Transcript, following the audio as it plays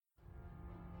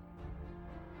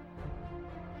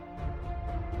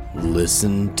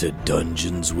Listen to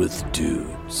Dungeons with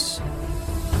Dudes,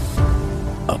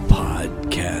 a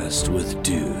podcast with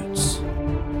dudes.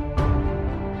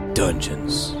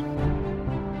 Dungeons,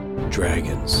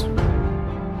 Dragons,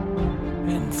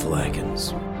 and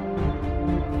Flagons.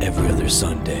 Every other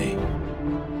Sunday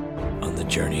on the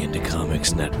Journey into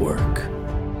Comics Network.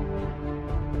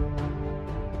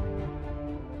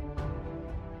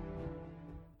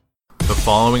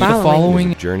 The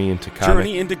following Journey into Comics.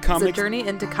 Journey into Comics. Journey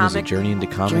into Comics. Journey into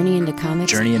Comics. Journey into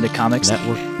Comics. Journey into Comics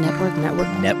Network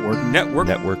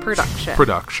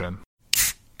Production.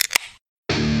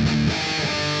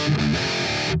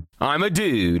 I'm a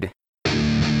dude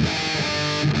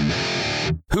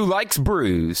who likes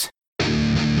brews.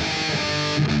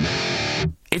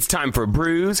 It's time for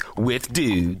Brews with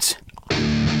Dudes.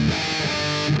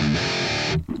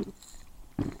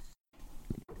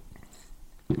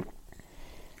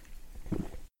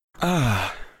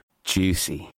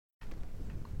 Juicy.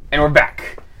 And we're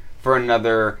back for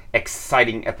another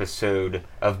exciting episode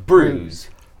of Brews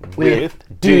with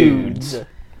Dudes.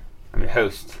 I'm your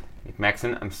host, Nick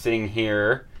Maxon. I'm sitting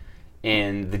here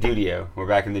in the Dudio. We're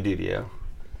back in the Dudio.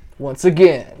 Once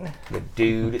again. The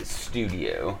Dude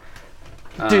Studio.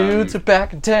 Dudes are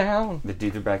back in town. The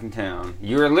dudes are back in town.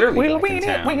 You are literally back in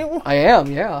town. I am,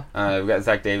 yeah. We've got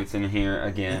Zach Davidson here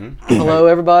again. Hello,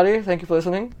 everybody. Thank you for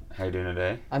listening. How you doing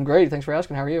today? I'm great. Thanks for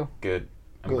asking. How are you? Good.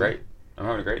 I'm Good. great. I'm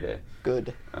having a great day.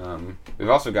 Good. We've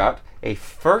also got a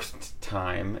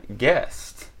first-time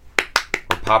guest.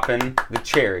 We're popping the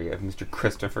cherry of Mr.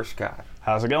 Christopher Scott.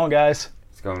 How's it going, guys?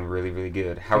 It's going really, really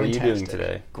good. How are you doing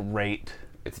today? Great.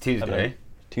 It's a Tuesday.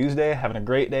 Tuesday, having a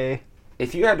great day.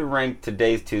 If you had to rank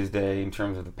today's Tuesday in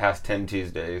terms of the past 10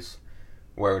 Tuesdays,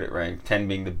 where would it rank? 10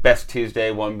 being the best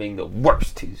Tuesday, 1 being the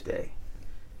worst Tuesday.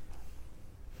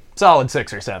 Solid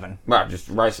 6 or 7. Wow, just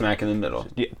right smack in the middle.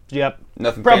 Yep.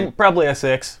 Nothing Probably a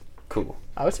 6. Cool.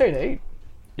 I would say an 8.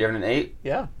 You having an 8?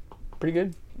 Yeah. Pretty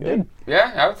good. Good.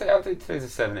 Yeah, I would say today's a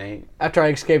 7, 8. After I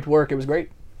escaped work, it was great.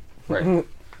 Right.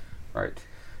 Right.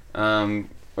 Well,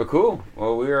 cool.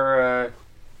 Well, we're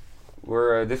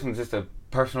this one's just a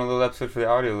personal little episode for the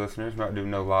audio listeners. We're not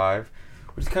doing no live,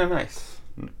 which is kind of nice.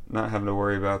 Not having to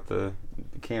worry about the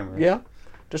camera. Yeah.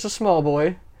 Just a small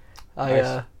boy. Nice.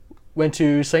 I went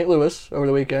to St. Louis over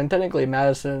the weekend, technically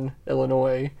Madison,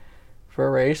 Illinois, for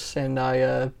a race, and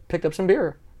I picked up some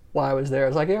beer while I was there. I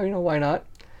was like, yeah, why not?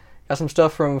 Got some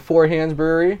stuff from Four Hands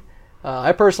Brewery.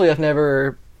 I personally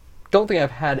don't think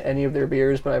I've had any of their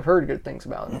beers, but I've heard good things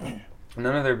about them.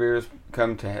 None of their beers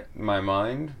come to my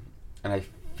mind, and I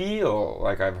feel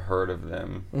like I've heard of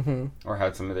them or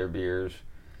had some of their beers.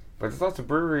 But there's lots of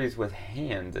breweries with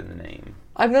hands in the name.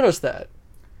 I've noticed that.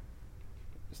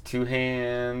 There's Two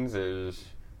Hands, there's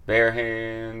Bare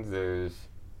Hands, there's...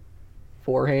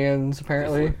 Four Hands,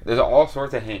 apparently. There's all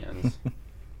sorts of hands.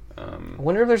 I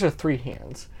wonder if there's a Three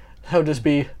Hands. That would just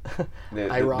be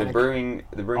ironic. The brewing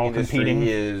All industry competing,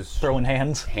 is throwing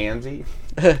hands. handsy.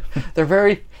 They're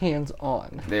very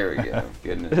hands-on. There we go.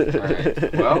 Goodness. All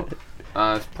right. Well,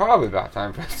 it's probably about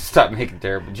time for us to stop making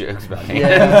terrible jokes about hands.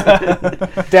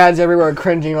 Yeah. Dads everywhere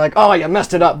cringing like, oh, you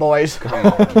messed it up, boys. Come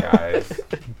on, guys.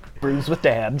 Brews with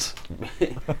dads.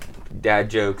 Dad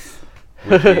jokes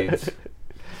with dudes.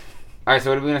 All right,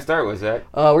 so what are we going to start with, Zach?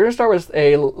 We're going to start with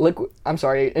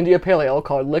India Pale Ale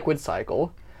called Liquid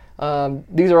Cycle.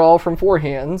 These are all from Four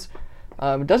Hands.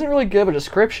 It doesn't really give a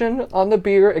description on the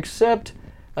beer, except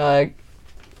it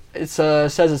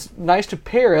says it's nice to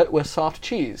pair it with soft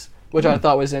cheese, which I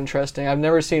thought was interesting. I've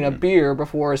never seen a beer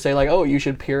before say, like, oh, you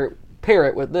should pair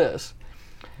it with this.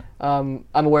 I'm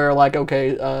aware, like,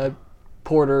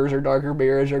 porters or darker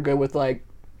beers are good with, like,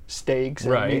 steaks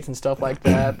and meats and stuff like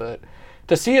that, but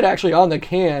to see it actually on the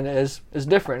can is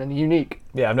different and unique.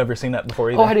 Yeah, I've never seen that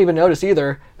before either. Oh, I didn't even notice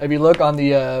either. If you look on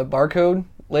the barcode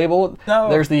label,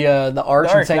 there's the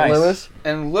arch in St. Nice. Louis.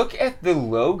 And look at the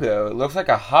logo. It looks like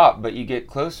a hop, but you get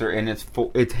closer and it's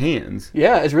hands.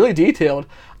 Yeah, it's really detailed.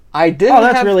 I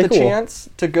didn't have really the cool. chance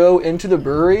to go into the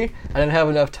brewery. I didn't have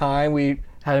enough time. We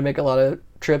had to make a lot of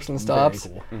trips and stops.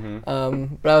 Very cool.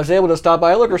 But I was able to stop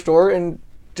by a liquor store and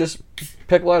just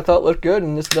pick what I thought looked good,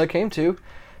 and this is what I came to.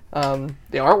 The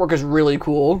artwork is really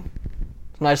cool.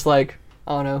 It's nice, like,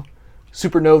 I don't know,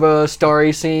 supernova,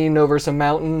 starry scene over some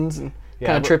mountains, and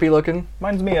kind of trippy looking.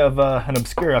 Reminds me of an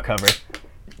Obscura cover.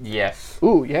 Yes.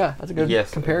 Ooh, yeah, that's a good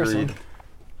comparison. Agreed.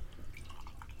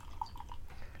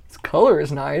 Its color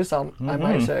is nice, I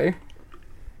might say.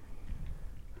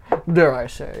 Dare I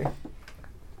say.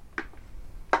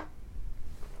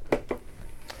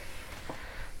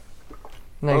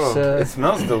 Nice. Oh, it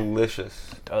smells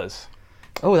delicious. It does.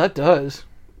 Oh, that does.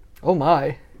 Oh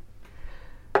my.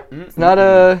 It's not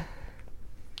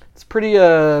it's pretty,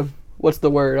 what's the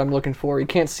word I'm looking for? You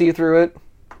can't see through it.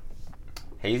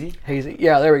 Hazy? Hazy.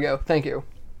 Yeah, there we go. Thank you.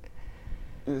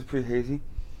 It's pretty hazy.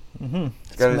 Mm-hmm.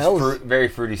 It's got smells- this very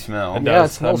fruity smell. It Yeah,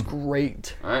 does. it smells I'm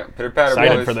great. All right, pitter patter,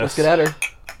 excited boys. for this. Let's get at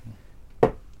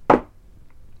her.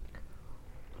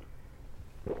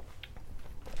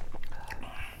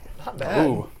 Not bad.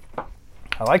 Ooh.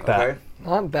 I like that. Okay,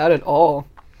 Not bad at all.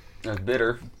 that's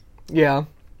bitter. Yeah.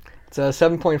 It's a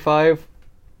 7.5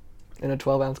 in a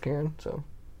 12-ounce can, so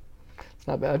it's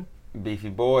not bad. Beefy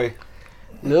boy.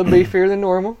 A little beefier than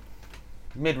normal.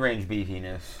 Mid-range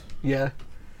beefiness Yeah.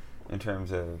 in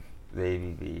terms of the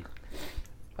ABV.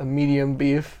 A medium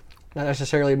beef. Not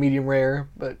necessarily a medium rare,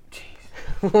 but...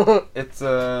 It's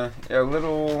a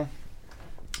little.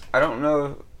 I don't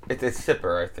know. It's a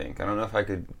sipper, I think. I don't know if I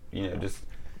could, just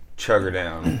chug her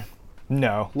down.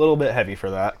 No, a little bit heavy for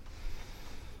that.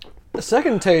 The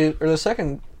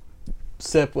second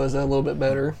sip was a little bit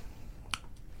better.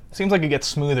 Seems like it gets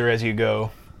smoother as you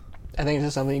go. I think it's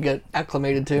just something you get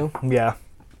acclimated to. Yeah.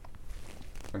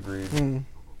 Agreed. Mm.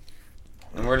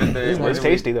 And where did they? It was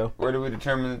tasty though. Where did we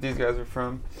determine that these guys are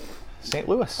from? St.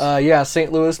 Louis. Yeah,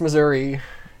 St. Louis, Missouri.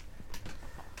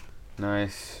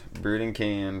 Nice, brewed and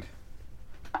canned.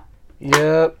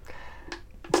 Yep.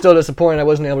 Still disappointed I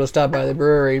wasn't able to stop by the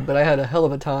brewery, but I had a hell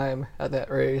of a time at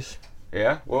that race.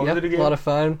 Yeah, what was Yep, it again? a lot of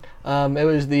fun. It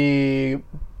was the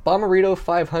Bommarito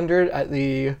 500 at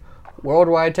the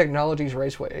Worldwide Technologies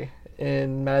Raceway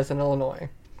in Madison, Illinois.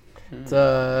 It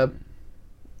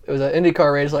was an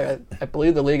IndyCar race. I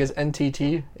believe the league is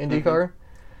NTT IndyCar.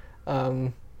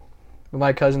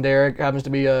 My cousin Derek happens to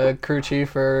be a crew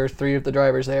chief for 3 of the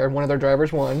drivers there. One of their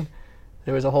drivers won.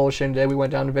 There was a whole shindig. We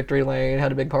went down to Victory Lane,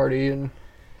 had a big party, and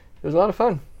it was a lot of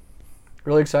fun.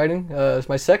 Really exciting. It's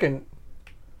my second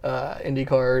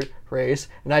IndyCar race,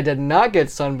 and I did not get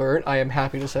sunburnt, I am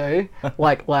happy to say,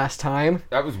 like last time.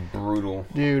 That was brutal.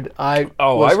 Dude, I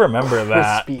I remember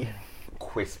that. crispy.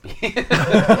 Crispy.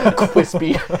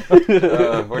 Crispy.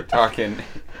 We're talking.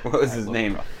 What was his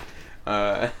name?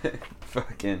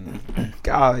 Fucking.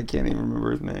 God, I can't even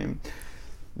remember his name.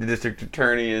 The district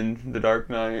attorney in The Dark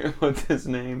Knight. What's his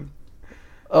name?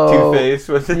 Oh, Two-Face.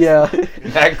 What's his yeah.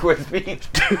 That crispy.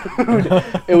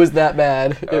 It was that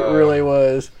bad. It really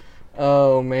was.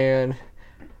 Oh, man.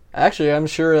 Actually, I'm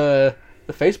sure the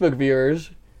Facebook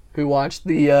viewers who watched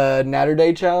the Natter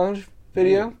Day Challenge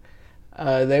video,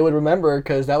 they would remember,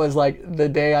 because that was like the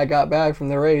day I got back from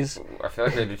the race. I feel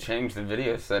like they had to change the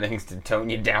video settings to tone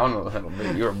you down a little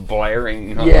bit. You were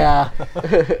blaring. Yeah.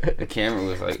 The camera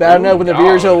was like. Bad enough when the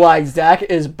viewers are dog. like, Zach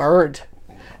is burnt.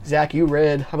 Zach, you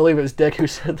red. I believe it was Dick who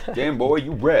said that. Damn, boy,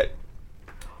 you red.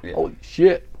 Yeah. Holy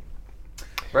shit.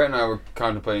 Brett and I were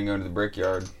contemplating going to the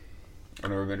Brickyard.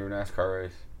 I've never been to a NASCAR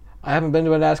race. I haven't been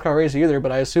to a NASCAR race either,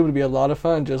 but I assume it'd be a lot of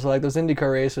fun, just like those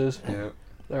IndyCar races. Yep.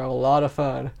 They're a lot of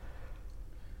fun.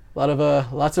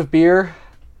 Lots of beer,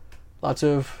 lots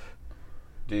of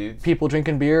Dudes. people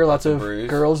drinking beer, lots of brews.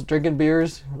 girls drinking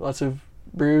beers, lots of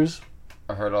brews.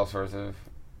 I heard all sorts of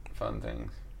fun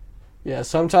things. Yeah,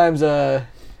 sometimes there's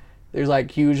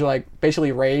like huge, like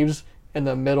basically raves in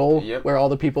the middle Yep. where all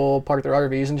the people park their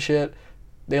RVs and shit.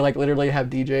 They like literally have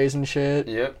DJs and shit.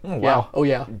 Yep. Oh, Yeah. wow. Oh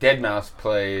yeah. Deadmau5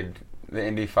 played the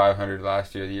Indy 500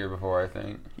 last year, the year before, I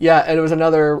think. Yeah, and it was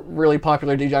another really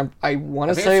popular DJ. I want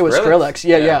to think say it's it was Skrillex. Skrillex.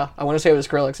 Yeah, Yeah. yeah. I want to say it was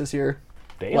Skrillex this year.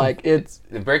 Damn. Like it's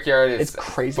The Brickyard is It's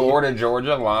crazy. Florida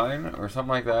Georgia line or something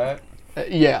like that.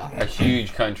 yeah. A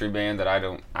huge country band that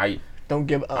I Don't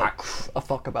give a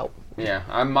fuck about.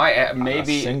 I might a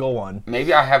maybe single one.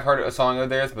 maybe I have heard a song of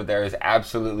theirs, but there is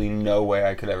absolutely no way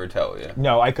I could ever tell you.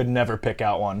 No, I could never pick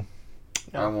out one.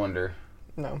 I wonder.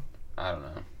 No. I don't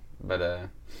know, but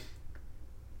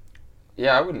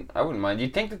yeah, I wouldn't mind.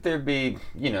 You'd think that there'd be,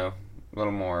 a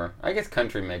little more. I guess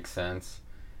country makes sense.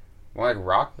 More like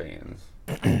rock bands.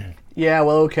 Yeah,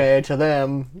 well, okay. To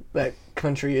them, that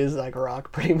country is like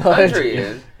rock, pretty much. Country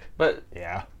is, but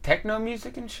Yeah. techno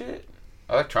music and shit,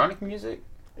 electronic music.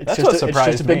 That's what it's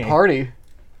surprised just a big me. party.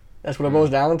 That's what it boils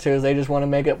down to. Is they just want to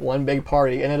make it one big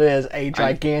party, and it is a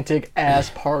gigantic ass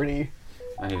party.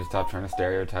 I need to stop trying to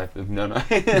stereotype them. No.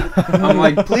 I'm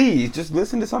like, please, just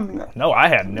listen to something. No, I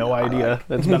had no idea.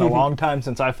 It's been a long time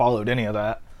since I followed any of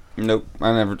that. Nope,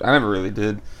 I never really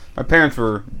did. My parents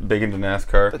were big into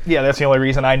NASCAR. Yeah, that's the only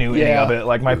reason I knew any Yeah. of it.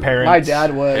 Like my parents. My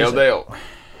dad was, Hail Dale.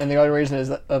 and the other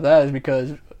reason of that is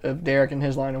because of Derek and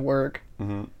his line of work,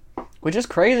 which is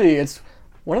crazy. It's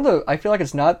one of the. I feel like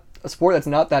it's not a sport that's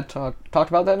not that talked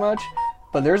about that much,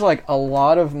 but there's like a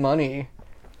lot of money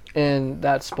in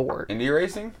that sport. Indie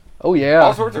racing? Oh yeah.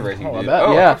 All sorts of racing, Oh, I dude. bet.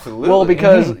 Oh, Yeah. absolutely. Well,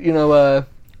 because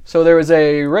So there was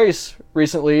a race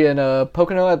recently in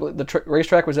Pocono. I believe the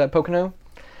racetrack was at Pocono.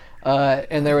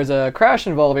 And there was a crash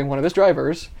involving one of his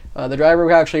drivers. The driver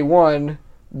who actually won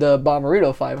the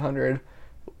Bommarito 500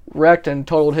 wrecked and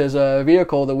totaled his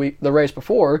vehicle the race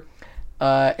before.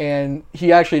 And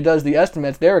he actually does the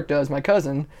estimates, Derek does, my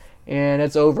cousin, and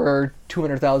it's over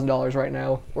 $200,000 right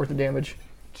now worth of damage.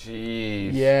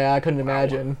 Jeez. Yeah, I couldn't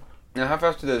imagine. Now, how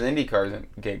fast do those Indy cars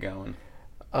get going?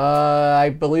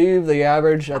 I believe the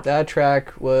average at that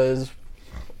track was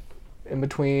in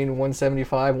between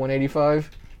 175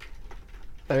 185.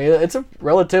 I mean, it's a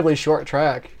relatively short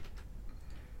track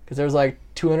because there's like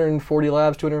 240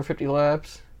 laps, 250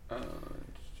 laps.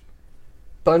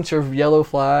 Bunch of yellow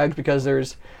flags because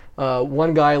there's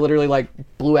one guy literally like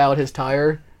blew out his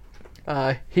tire.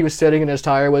 He was sitting and his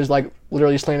tire was like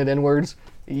literally slanted inwards.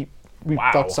 We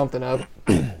fucked something up.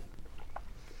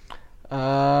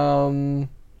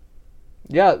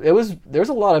 Yeah, there's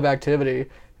a lot of activity.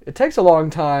 It takes a long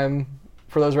time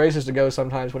for those races to go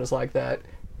sometimes when it's like that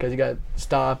because you got to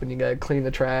stop and you got to clean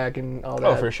the track and all that.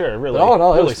 Oh, for sure. Really, but all in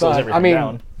all, it really was slows fun. everything I mean,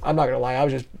 down. I'm not gonna lie, I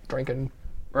was just drinking.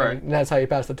 Right. And that's how you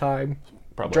pass the time.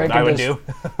 Probably drinking what I would just-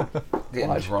 do.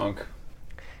 Getting drunk.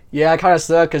 Yeah, it kind of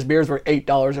sucked because beers were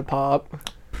 $8 a pop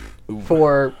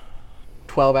for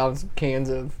 12-ounce cans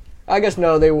of. I guess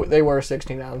no, they were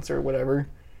 16-ounce or whatever.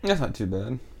 That's not too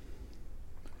bad.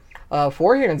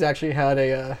 Four Hands actually had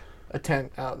a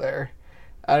tent out there.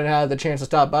 I didn't have the chance to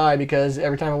stop by because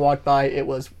every time I walked by, it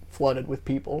was flooded with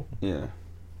people. Yeah.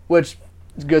 Which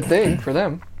is a good thing for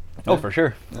them. Oh, for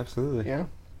sure. Absolutely. Yeah.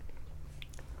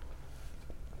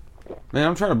 Man,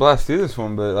 I'm trying to blast through this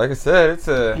one, but like I said,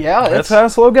 Yeah, That's how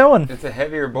it's slow going. it's a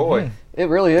heavier boy. it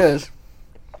really is.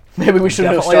 Maybe we should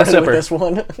have Definitely a started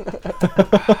with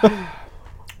sipper. this one.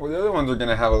 Well, the other ones are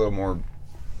gonna have a little more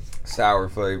sour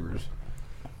flavors,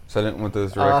 so I didn't want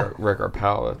those to wreck our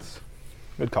palates.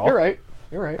 Good call. You're right.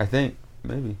 You're right. I think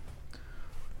maybe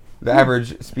the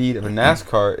average speed of a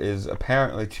NASCAR is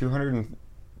apparently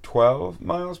 212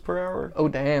 miles per hour. Oh,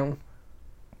 damn.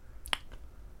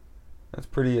 That's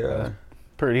pretty.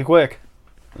 Pretty quick.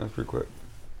 That's pretty quick.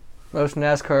 Most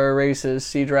NASCAR races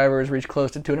see drivers reach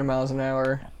close to 200 miles an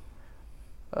hour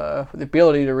with the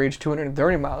ability to reach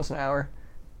 230 miles an hour.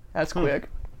 That's quick.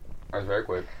 That's very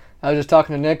quick. I was just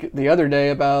talking to Nick the other day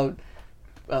about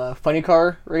funny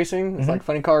car racing. It's like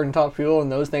funny cars and Top Fuel,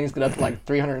 and those things get up to like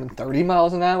 330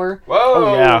 miles an hour. Whoa!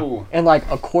 Oh, yeah. And like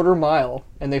a quarter mile.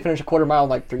 And they finish a quarter mile in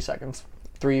like 3 seconds.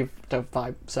 3 to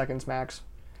 5 seconds max.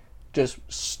 Just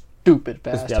stupid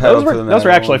fast. Yeah, Pedal to the those were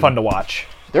metal actually and- fun to watch.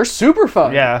 They're super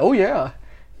fun. Yeah. Oh, yeah.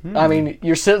 I mean,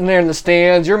 you're sitting there in the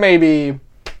stands. You're maybe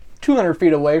 200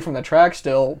 feet away from the track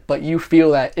still, but you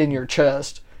feel that in your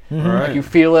chest. Right. Like you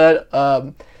feel it.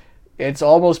 It's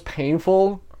almost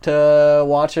painful to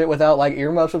watch it without like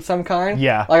earmuffs of some kind.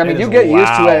 Yeah, Like I mean, it you is get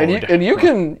used to it, loud. and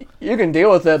you can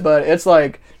deal with it, but it's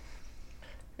like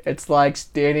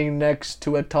standing next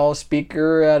to a tall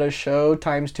speaker at a show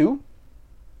times 2.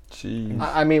 Jeez.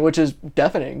 I mean, which is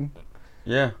deafening.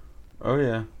 Yeah. Oh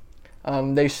yeah.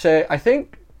 They say, I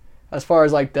think, as far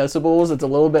as like decibels, it's a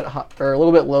little bit or a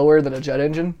little bit lower than a jet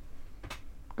engine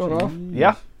going off.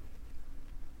 Yeah.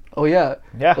 Oh yeah,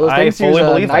 Yeah, those I things fully use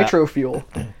believe that. nitro fuel,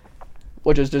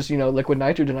 which is just liquid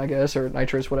nitrogen, I guess, or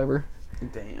nitrous, whatever.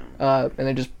 Damn. And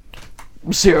they just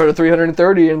 0 to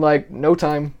 330 in like no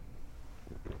time.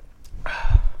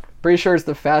 Pretty sure it's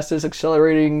the fastest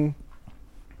accelerating,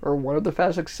 or one of the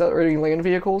fastest accelerating land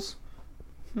vehicles.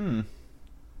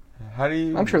 How do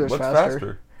you? I'm sure there's what's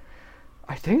faster.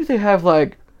 I think they have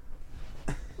like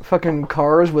fucking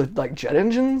cars with like jet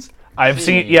engines, I've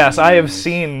seen. and those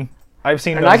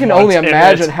I can once, only and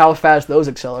imagine it's how fast those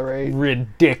accelerate.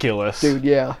 ridiculous. Dude,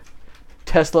 yeah.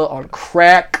 Tesla on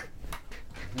crack.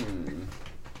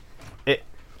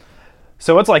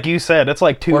 So it's like you said, it's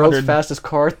like World's 200. fastest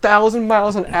car, 1,000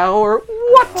 miles an hour.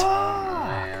 What?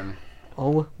 Man.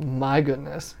 Oh my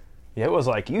goodness. Yeah, it was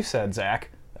like you said,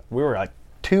 Zach. We were like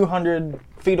 200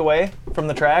 feet away from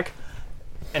the track,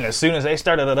 and as soon as they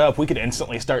started it up, we could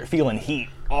instantly start feeling heat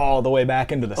all the way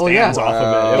back into the stands yeah. off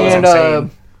of it. It was And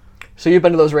insane. so you've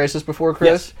been to those races before,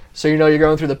 Chris? Yes. So you're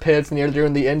going through the pits and you're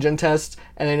doing the engine tests,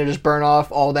 and then you just burn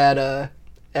off all that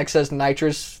excess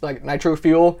nitro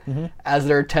fuel as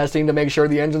they're testing to make sure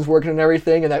the engine's working and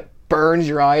everything, and that burns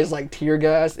your eyes like tear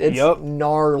gas. It's Yep.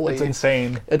 gnarly. It's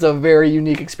insane. It's a very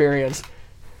unique experience.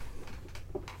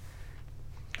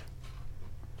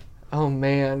 Oh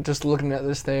man, just looking at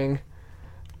this thing.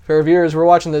 For our viewers, we're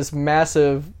watching this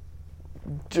massive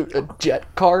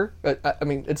jet car. I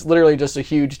mean, it's literally just a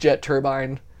huge jet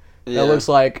turbine Yeah. that looks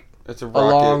like It's a a rocket.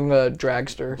 long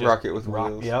dragster. rocket with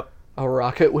wheels. Yep. A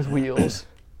rocket with wheels.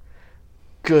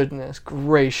 Goodness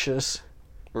gracious.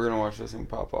 We're gonna watch this thing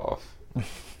pop off.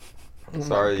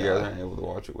 Sorry you guys aren't able to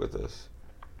watch it with us.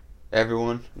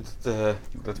 Everyone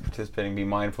that's participating, be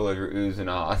mindful of your oohs and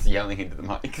ahs yelling into the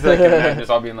mic. Because I can imagine us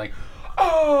all being like,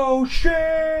 oh shit!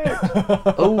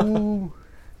 Oh.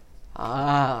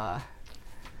 Ah.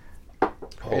 Pretty.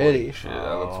 Holy shit,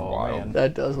 that looks wild. Man.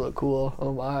 That does look cool.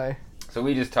 Oh my. So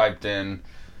we just typed in,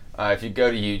 if you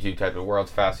go to YouTube, type the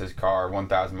world's fastest car,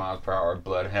 1,000 miles per hour,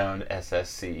 Bloodhound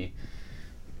SSC.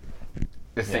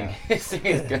 This thing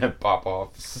is gonna pop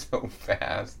off so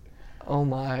fast. Oh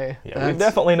my. Yeah, we've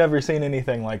definitely never seen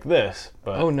anything like this.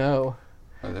 But Oh no.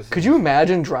 Oh, Could you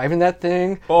imagine driving that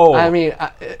thing? Oh. I mean,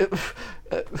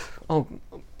 oh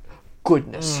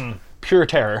goodness. pure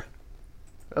terror.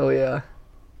 Oh yeah.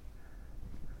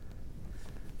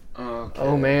 Okay.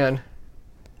 Oh man.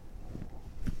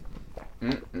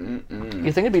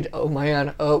 You think it'd be? Oh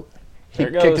man. Oh, he There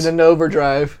it kicked goes. it into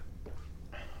overdrive,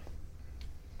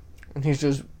 and he's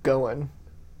just going.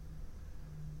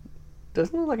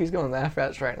 Doesn't look like he's going that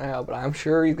fast right now, but I'm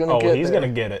sure he's gonna get He's there.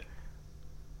 gonna get it.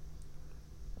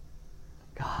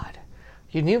 God,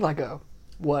 you need like a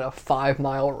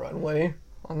 5-mile runway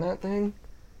on that thing.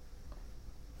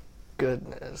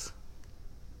 Goodness.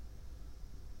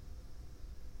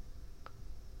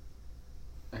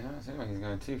 Yeah, it seems like he's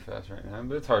going too fast right now,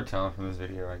 but it's hard telling from this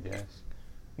video, I guess.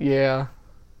 Yeah.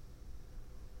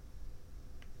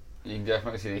 You can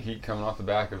definitely see the heat coming off the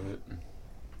back of it.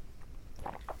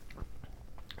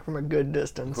 From a good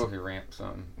distance. Cool if he ramps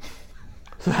some.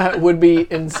 That would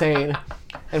be insane.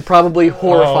 And probably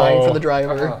horrifying for the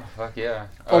driver. Oh, fuck yeah.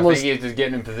 I Almost- think he was just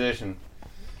getting in position.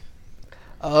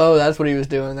 Oh, that's what he was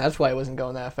doing. That's why he wasn't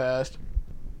going that fast.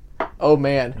 Oh,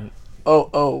 man. Oh.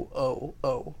 Oh,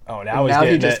 now And he's now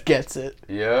getting he just it. gets it.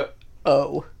 Yep.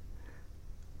 Oh.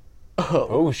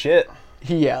 Oh shit.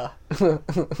 Yeah.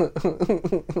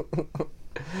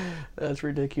 That's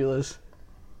ridiculous.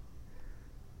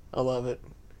 I love it.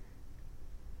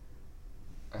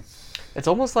 That's... It's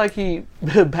almost like he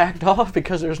backed off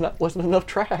because wasn't enough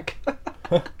track.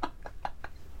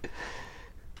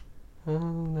 Oh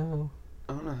no.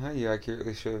 I don't know how you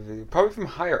accurately show a video. Probably from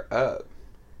higher up.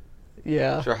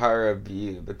 Yeah, Show a higher up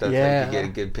view, but that's Yeah. like you get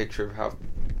a good picture of how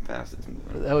fast it's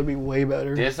moving. that would be way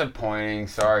better. Disappointing.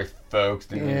 Sorry, folks.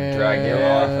 Didn't mean Yeah. to drag you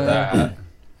off of that.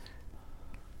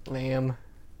 Lamb.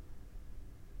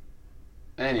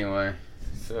 Anyway,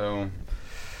 so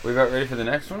we about ready for the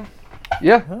next one?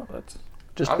 Yeah, Well, that's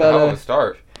just That was a hell of about a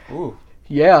start. Ooh.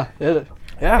 yeah. yeah.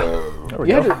 There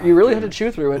we You go. you really had to chew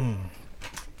through it.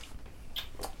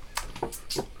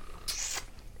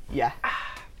 Yeah.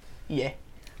 Yeah.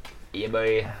 Yeah,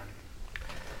 boy.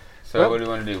 So Well- what do you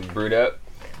want to do? Brewed up?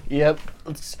 Yep.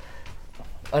 Let's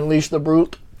unleash the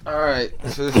brute. Alright,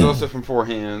 so this is also from Four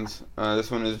Hands.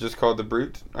 This one is just called the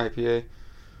Brute IPA.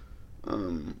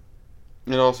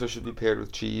 It also should be paired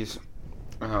with cheese.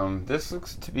 This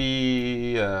looks to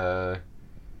be a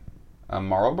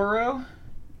Marlboro.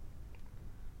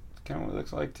 That's kind of what it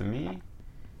looks like to me.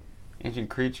 Ancient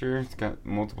creature. It's got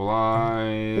multiple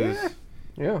eyes.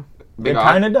 Yeah. It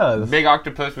kind of does. Big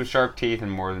octopus with sharp teeth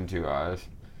and more than 2 eyes.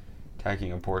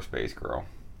 Attacking a poor space girl.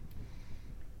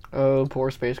 Oh, poor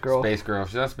space girl. Space girl.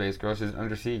 She's not space girl. She's an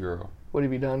undersea girl. What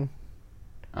have you done?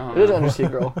 I don't It is know. undersea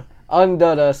girl.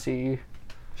 Under the sea.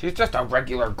 She's just a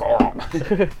regular girl.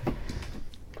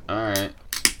 Alright.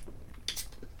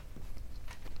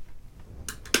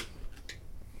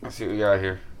 Let's see what we got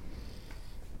here.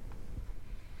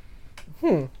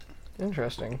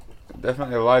 Interesting.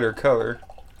 Definitely a lighter color.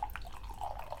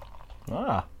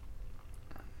 Ah.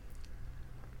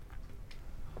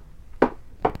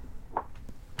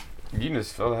 You can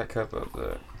just fill that cup up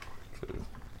there.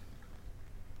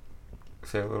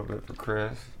 Say a little bit for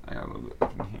Chris. I got a little bit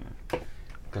up in here.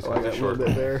 Because Oh, I got a little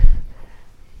bit there.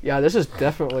 Yeah, this is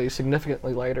definitely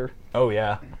significantly lighter. Oh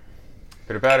yeah.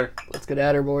 Bit of batter. Let's get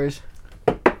at her, boys.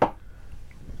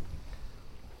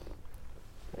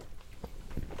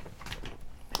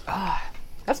 Ah,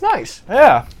 that's nice.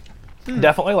 Yeah.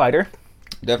 Definitely lighter.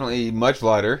 Definitely much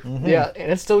lighter. Yeah,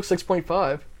 and it's still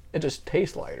 6.5. It just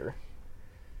tastes lighter.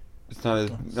 It's not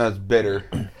as bitter.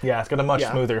 Yeah, it's got a much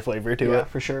Yeah. smoother flavor to Yeah, it.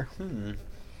 for sure.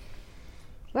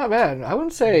 Not bad. I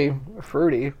wouldn't say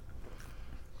fruity.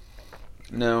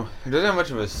 No, it doesn't have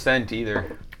much of a scent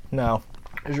either. No.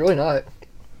 It's really not.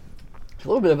 It's a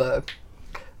little bit of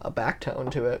a back tone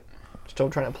to it. Still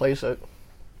trying to place it.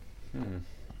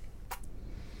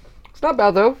 It's not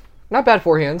bad though. Not bad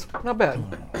Four Hands. Not bad.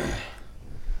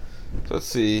 So let's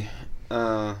see.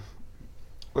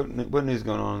 What news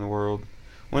going on in the world?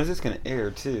 When is this going to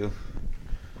air too?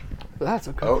 That's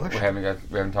a good Oh, question. we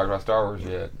haven't talked about Star Wars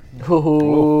yet.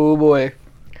 Oh boy,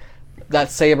 that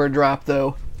saber drop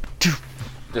though.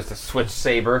 Just a switch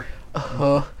saber.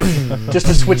 Just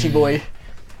a switchy boy.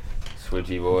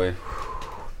 Switchy boy.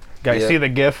 Guys, Yeah. see the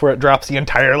GIF where it drops the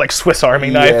entire like Swiss Army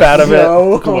knife Yes. out of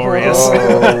No. it? Glorious.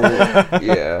 Oh,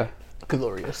 yeah.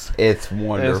 Glorious. It's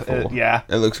wonderful. Yeah.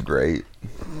 It looks great.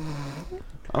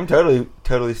 I'm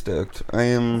totally stoked. I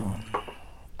am.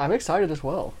 I'm excited as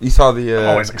well. You saw the. I'm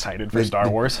always excited for Star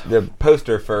Wars. The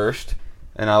poster first,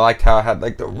 and I liked how it had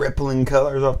like the rippling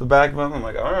colors off the back of them. I'm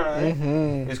like, all right,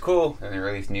 it's cool. And they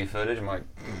released new footage. I'm like,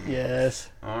 Yes.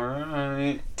 all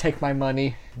right, Take my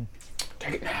money.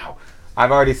 take it now.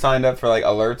 I've already signed up for like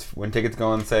alerts when tickets go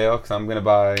on sale because I'm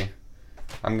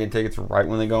getting tickets right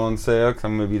when they go on sale because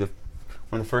I'm gonna be one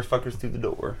of the first fuckers through the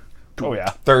door. Oh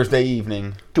yeah. Thursday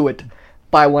evening, Do it.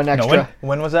 Buy one No, extra.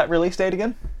 when was that release date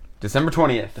again? December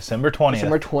 20th. December 20th.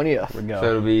 December 20th. There we go. So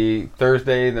it'll be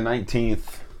Thursday the 19th.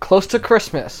 Close to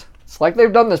Christmas. It's like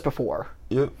they've done this before.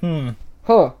 Yep.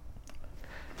 Huh.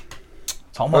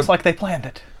 It's almost like they planned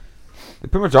it. They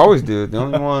pretty much always do. The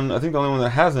only one that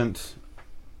hasn't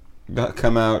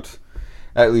come out,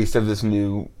 at least of this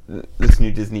new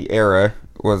Disney era,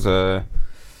 was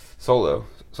Solo.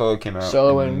 Solo came out.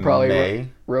 Solo in and probably May.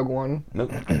 Rogue One.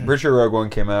 Nope. Pretty sure Rogue One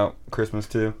came out Christmas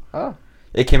too. Oh.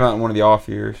 It came out in one of the off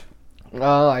years,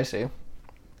 Oh, I see.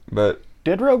 but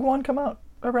Did Rogue One come out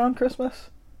around Christmas?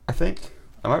 I think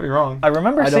I might be wrong. I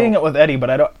remember I seeing don't- it with Eddie, but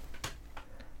I don't.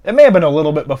 It may have been a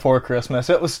little bit before Christmas.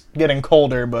 It was getting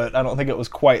colder, but I don't think it was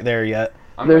quite there yet.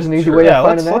 I'm There's not an easy sure. way to Yeah,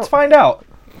 find let's it out. find out.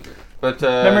 But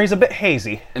Memory's a bit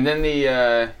hazy. and then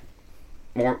the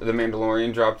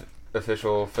Mandalorian dropped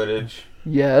official footage.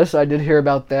 Yes, I did hear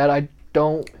about that. I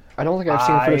don't think I've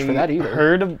seen footage for that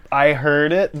either. I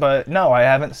heard it, but no, I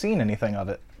haven't seen anything of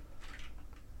it.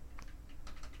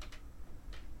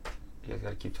 You guys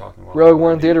gotta keep talking. While Rogue I'm One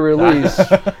reading. theater release.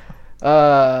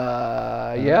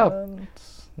 Yeah.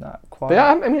 It's not quite. But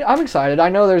yeah, I'm excited. I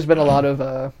know there's been a lot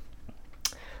of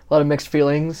mixed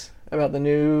feelings about the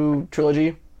new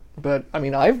trilogy, but I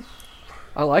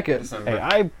like it. December.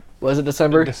 Hey, Was it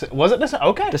December? was it December?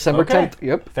 Okay. December okay. 10th.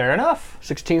 Yep. Fair enough.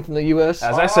 16th in the U.S.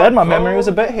 As I said, my memory was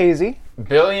a bit hazy. $1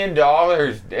 billion.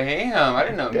 Damn, I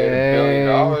didn't know it made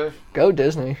 $1 billion. Go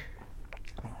Disney.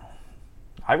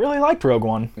 I really liked Rogue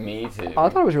One. Me too. I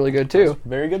thought it was really good too.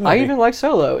 Very good movie. I even like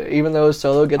Solo, even though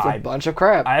Solo gets a bunch of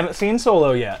crap. I haven't seen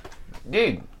Solo yet.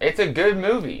 Dude, it's a good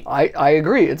movie. I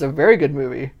agree. It's a very good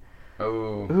movie.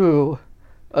 Oh, Ooh,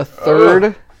 a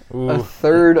third Ooh. A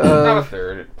third not a of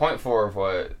third. 0.4 of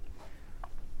what?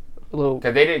 a little.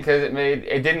 Because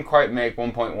it didn't quite make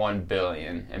 1.1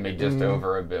 billion. It made just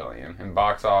over $1 billion. And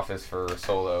box office for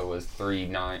Solo was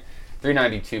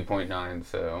 392.9.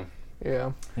 So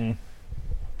Yeah.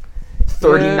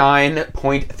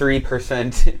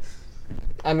 39.3%.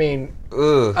 I mean,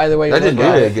 Ugh, either way you that didn't do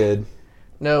look at that it. good.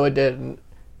 no, it didn't.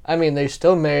 I mean, they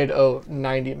still made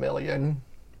 90 million.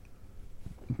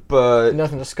 But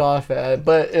Nothing to scoff at.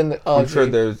 But in the I'm sure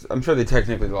they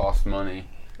technically lost money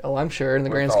I'm sure in the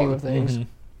With grand all scheme the- of things.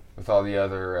 with all the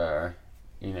other,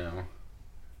 Because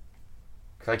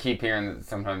I keep hearing that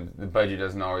sometimes the budget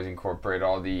doesn't always incorporate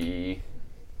all the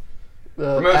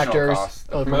The promotional actors. costs.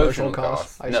 The Oh, promotional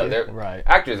costs. I No, see. they're Right.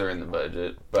 actors are in the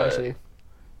budget, I but see.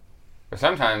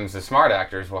 sometimes the smart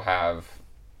actors will have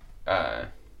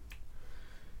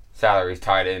salaries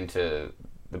tied into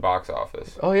the box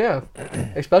office Oh yeah,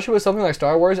 especially with something like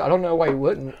Star Wars. I don't know why you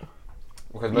wouldn't.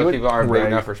 because You most would- people aren't big Right.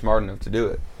 enough or smart enough to do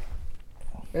it.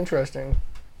 Interesting.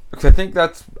 Because I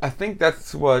think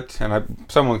that's what, and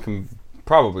someone can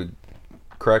probably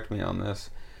correct me on this.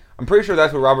 I'm pretty sure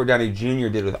that's what Robert Downey Jr.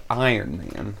 did with Iron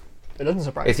Man. It doesn't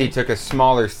surprise Is me. he took a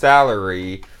smaller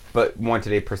salary but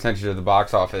wanted a percentage of the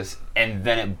box office, and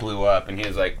then it blew up, and he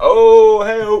was like, "Oh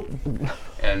help!"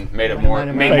 and made it more.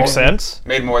 Makes Makes sense.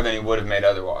 Made more than he would have made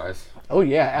otherwise. Oh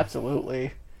yeah,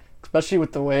 absolutely. Especially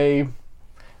with the way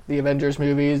the Avengers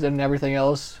movies and everything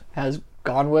else has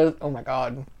gone with. Oh my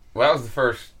god. Well, that was the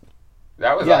first.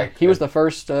 That was Yeah, like he was the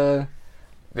first. the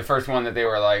first one that they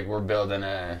were like, "We're building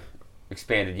a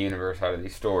expanded universe out of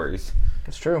these stories."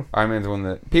 It's true. Iron Man's one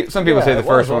that some people Yeah, say the it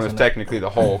first was, one was wasn't it? technically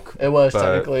the Hulk. It was But-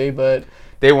 technically, but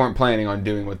They weren't planning on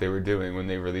doing what they were doing when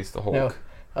they released the Hulk. no.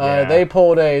 Yeah. They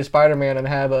pulled a Spider-Man and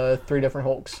have 3 different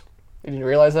Hulks. Did you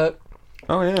realize that?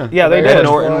 Oh yeah. Yeah, they The did. first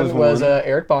Norton one was was one.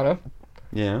 Eric Bana,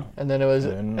 Yeah. and then it was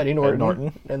Then Eddie Ed Norton,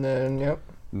 Norton. and then yep.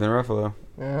 Then Ruffalo.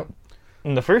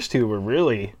 And the first two were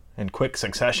really in quick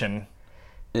succession.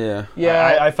 Yeah.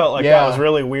 Yeah, I felt like yeah. that was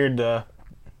really weird to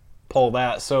pull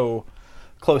that so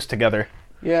close together.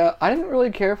 Yeah, I didn't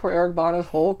really care for Eric Bana's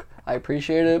Hulk. I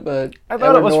appreciate it, but I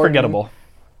thought it was forgettable.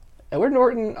 I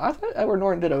thought Edward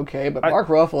Norton did okay, but Mark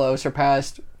Ruffalo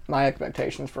surpassed my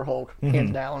expectations for Hulk,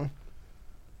 hands down.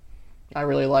 I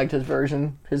really liked his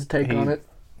version, his take on it.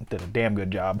 Did a damn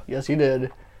good job. Yes, he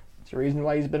did. It's the reason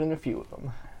why he's been in a few of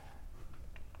them.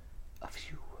 A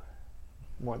few.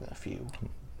 More than a few.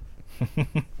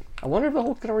 I wonder if the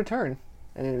Hulk's going to return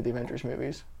in any of the Avengers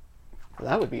movies.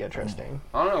 That would be interesting.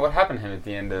 I don't know what happened to him at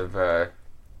the end of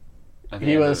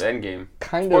Endgame.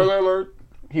 Spoiler alert.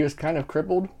 He was kind of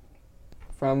crippled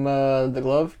from the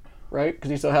glove, right?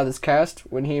 Because he still had this cast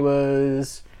when he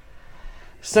was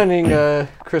sending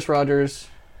Chris Rogers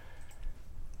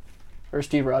or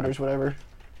Steve Rogers, whatever,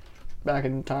 back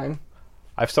in time.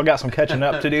 I've still got some catching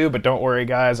up to do, but don't worry,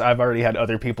 guys. I've already had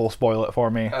other people spoil it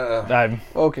for me.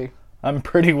 I'm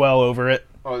pretty well over it.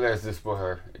 Oh, there's the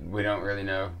spoiler. We don't really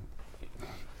know.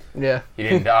 Yeah. He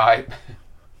didn't die.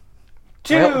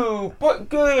 But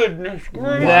goodness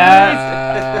gracious.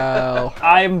 Wow.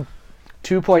 I'm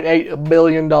 $2.8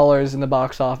 billion in the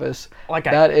box office.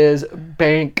 That is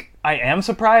bank. I am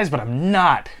surprised, but I'm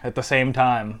not at the same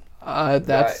time.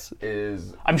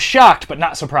 I'm shocked, but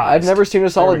not surprised. I've never seen a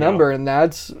solid number, and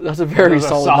that's a very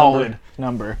solid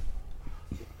number.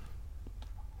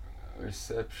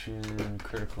 Reception,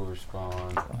 critical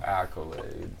response,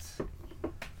 accolades.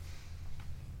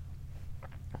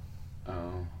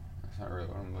 Oh, that's not really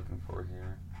what I'm looking for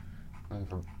here. I'm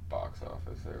looking for box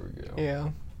office. There we go.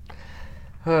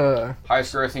 Yeah.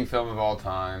 Highest grossing film of all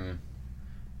time,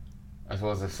 as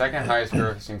well as the second highest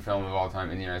grossing film of all time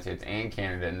in the United States and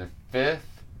Canada, and the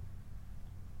fifth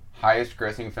highest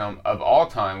grossing film of all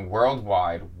time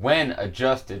worldwide when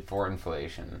adjusted for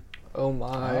inflation. Oh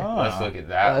my. Let's look at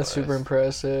that. That's super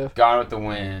impressive. Gone with the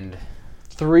Wind.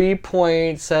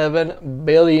 $3.7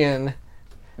 billion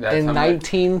in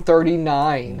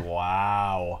 1939.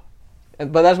 Wow.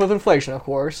 But that's with inflation, of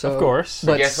course. So, of course.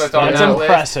 But guess what's on that's that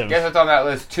impressive. list? Guess what's on that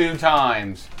list 2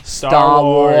 times? Star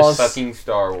Wars. Fucking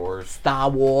Star Wars. Star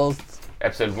Wars.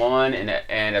 Episode 1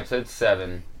 and Episode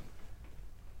 7.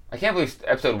 I can't believe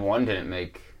Episode 1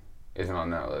 isn't on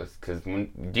that list. Because do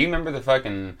you remember the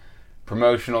fucking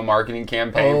promotional marketing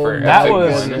campaign for that Episode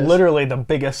was 1? literally the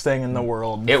biggest thing in the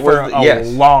world It for was, a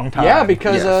long time. Yeah,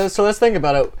 because so let's think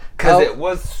about it. Because it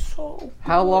was so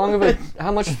how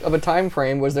much of a time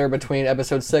frame was there between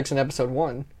Episode 6 and Episode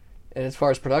 1? And as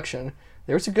far as production,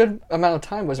 there was a good amount of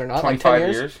time, was there not? 25 like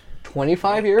 10 years?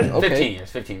 25 years? Okay.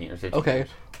 15 years. Okay.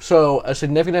 So a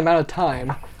significant amount of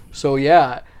time. So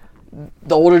yeah,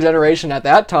 the older generation at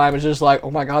that time is just like,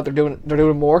 oh my god, they're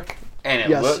doing more. And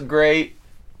it looked great.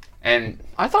 And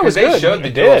I thought it was good.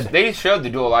 They showed the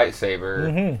dual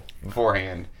lightsaber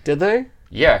beforehand. Did they?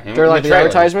 Yeah. They're like the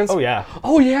advertisements? Oh yeah.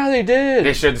 Oh yeah, they did.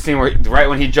 They showed the scene where right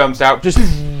when he jumps out, just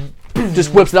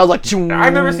whips it out like. I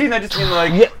remember seeing that just being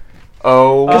like,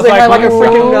 because they had like a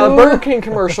freaking Burger King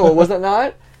commercial, wasn't it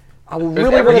not? I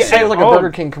really want to say it was like a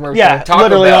Burger King commercial. Yeah,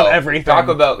 literally on everything.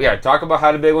 Taco Bell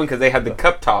had a big one because they had the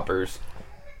cup toppers.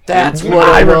 That's what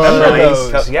I it remember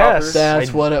was. those. Yes,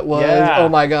 that's what it was. Yeah. Oh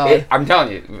my god! I'm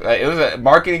telling you, it was a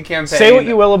marketing campaign. Say what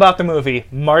you will about the movie,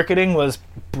 marketing was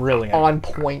brilliant, on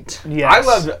point. Yes, I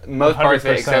loved most parts of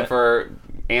it 100%. except for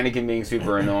Anakin being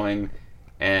super annoying,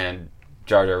 and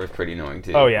Jar Jar was pretty annoying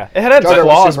too. Oh yeah, it had its Jar Jar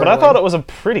was flaws, super but I annoying. thought it was a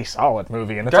pretty solid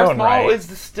movie in its Darth own Maul right. is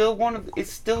still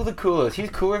it's still the coolest.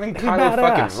 He's cooler than Kylo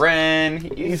badass. fucking Ren.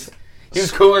 He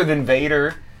was cooler than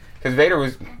Vader, because Vader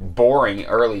was boring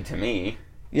early to me.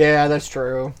 Yeah, that's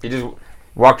true. He just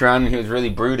walked around and he was really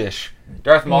brutish.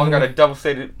 Darth Maul got a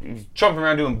double-stated, he's jumping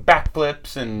around doing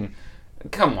backflips and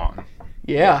come on.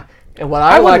 Yeah, and what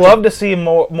I would like love to see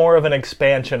more of an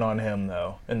expansion on him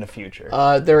though in the future.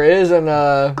 there is in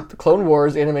the Clone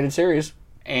Wars animated series.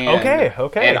 And,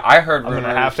 Okay. And I heard I'm rumors.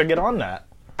 gonna have to get on that.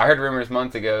 I heard rumors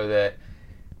months ago that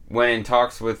when in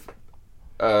talks with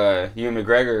Ewan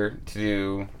McGregor to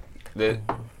do The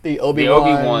Obi-Wan.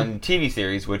 Obi-Wan TV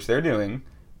series, which they're doing,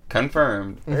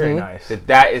 confirmed. Very nice.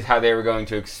 That is how they were going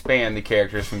to expand the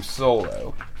characters from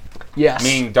Solo. Yes.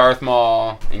 Meaning Darth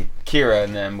Maul and Kira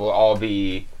and them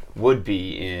would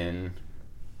be in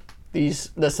this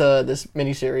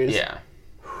miniseries. Yeah.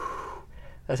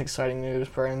 That's exciting news,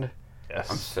 friend. Yes,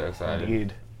 I'm so excited.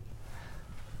 Indeed.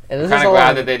 And this Kind is of all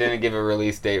glad that they didn't give a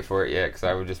release date for it yet, because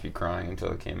I would just be crying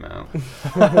until it came out.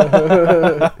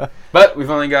 But we've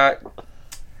only got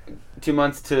 2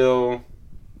 months till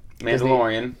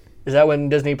Mandalorian. Is that when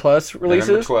Disney Plus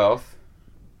releases? November 12th.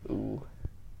 Ooh.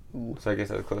 So I guess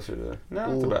that's closer to...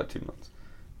 No, it's Ooh. about 2 months.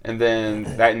 And then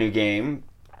that new game,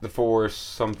 The Force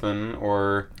something,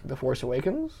 or... The Force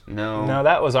Awakens? No. No,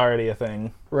 that was already a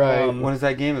thing. Right. What is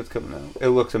that game that's coming out? It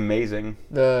looks amazing.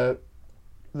 The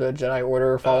the Jedi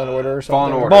Order, Fallen Order, or something.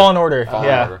 Fallen Order. Fallen Order. Fallen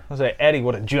yeah. Order. I was like, Eddie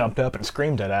would have jumped up and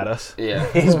screamed it at us. Yeah.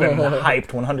 He's been hyped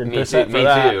 100% for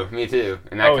that. Me too.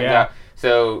 And that comes yeah. out.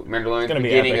 So Mandalorian's gonna be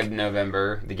beginning epic. of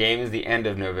November. The game is the end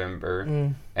of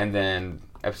November. And then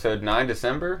episode 9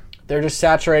 December. They're just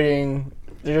saturating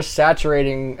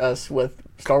us with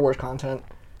Star Wars content.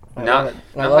 I love Not it.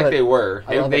 I not love like it. they were.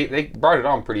 I love They brought it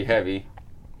on pretty heavy.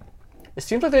 It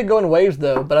seems like they go in waves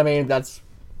though, but I mean that's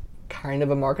kind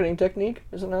of a marketing technique,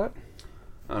 is it not?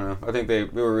 I don't know. I think they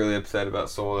were really upset about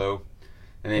Solo,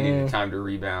 and they needed time to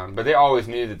rebound. But they always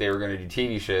knew that they were going to do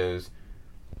TV shows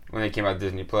when they came out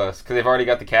Disney Plus, because they've already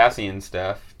got the Cassian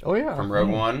stuff Oh yeah. from Rogue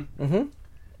One. Mm-hmm.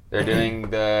 They're doing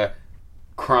the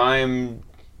crime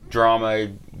drama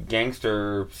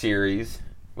gangster series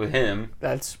with him.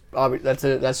 That's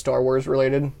Star Wars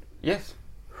related. Yes,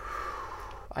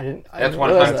 I didn't that's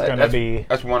realize 100. that. gonna be-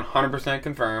 That's 100%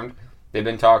 confirmed. They've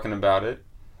been talking about it.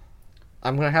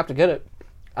 I'm gonna have to get it.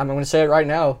 I'm gonna say it right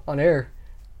now on air.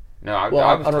 No, I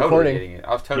Well, was I'm totally recording. getting it.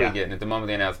 I was totally Yeah. getting it the moment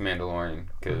they announced Mandalorian,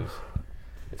 because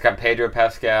it's got Pedro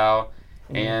Pascal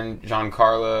and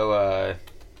Giancarlo.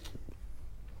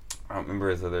 I don't remember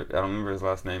his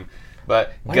last name,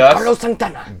 but Carlos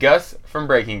Santana. Gus from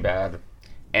Breaking Bad,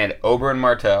 and Oberyn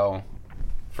Martell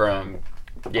from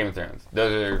Game of Thrones.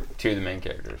 Those are two of the main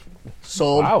characters.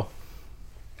 Sold. Wow.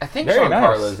 I think Very nice.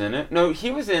 Giancarlo's in it. No, he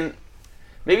was in.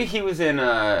 Maybe he was in.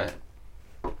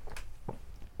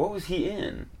 What was he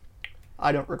in?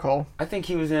 I don't recall. I think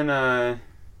he was in. I'm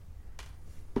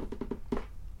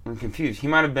confused. He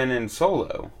might have been in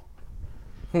Solo.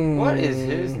 What is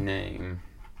his name?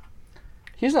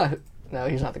 He's not. No,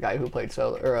 he's not the guy who played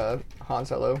Solo or Han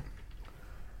Solo.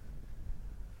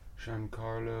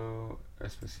 Giancarlo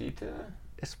Esposito.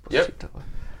 Esposito.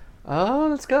 Oh,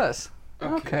 that's Gus.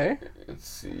 Okay. Let's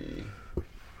see.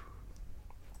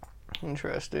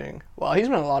 Interesting. Wow, he's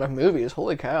been in a lot of movies.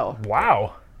 Holy cow.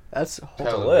 Wow. That's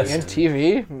Television. and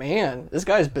TV. Man, this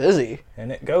guy's busy.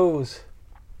 And it goes.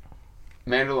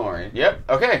 Mandalorian. Yep.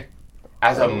 Okay.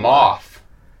 As a Moff.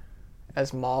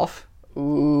 As Moff.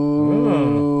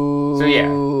 Ooh.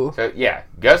 So yeah.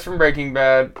 Gus from Breaking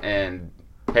Bad and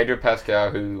Pedro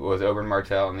Pascal, who was Oberyn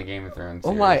Martell in the Game of Thrones Oh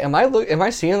series. my! Am I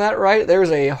seeing that right?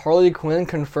 There's a Harley Quinn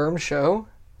confirmed show.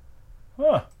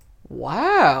 Huh.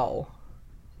 Wow.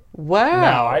 Wow.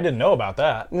 Now, I didn't know about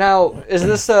that. Now, is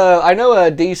this? I know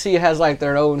DC has like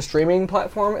their own streaming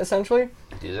platform essentially,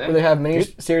 Do where they have mini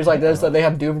series like this. That they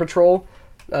have Doom Patrol.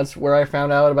 That's where I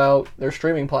found out about their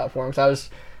streaming platforms.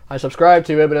 I subscribed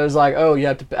to it, but it was like, oh, you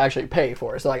have to actually pay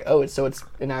for it. So like, oh, it's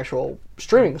an actual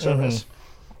streaming service.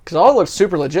 Because it all looks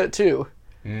super legit too.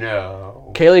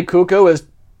 No. Kaylee Cuoco is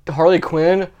Harley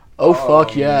Quinn. Oh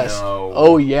fuck yes. no.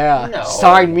 Oh yeah. No.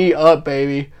 Sign me up,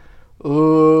 baby.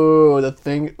 Ooh, the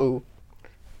thing. Ooh.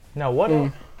 Now, what?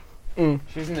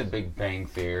 She's in the Big Bang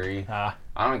Theory. Ah.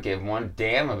 I don't give one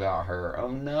damn about her. Oh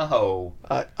no.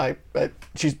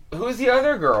 She's Who's the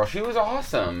other girl? She was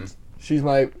awesome. she's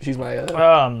my she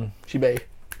bae.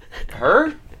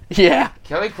 Her? Yeah.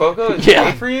 Kelly Cuoco is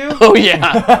Yeah. gay for you? Oh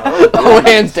yeah. Oh,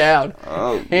 hands down.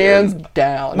 Oh, Hands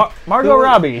down. Margot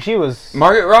Robbie, she was.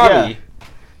 Margaret Robbie. Yeah.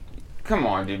 Come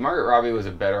on, dude. Margaret Robbie was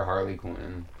a better Harley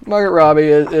Quinn. Margaret Robbie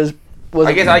was.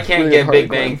 I guess I can't really give Harley Big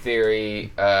Bang Quinn.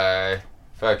 Theory,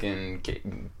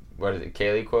 what is it,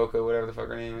 Kaylee Cuoco, whatever the fuck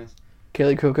her name is?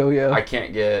 Kaylee Cuoco, yeah. I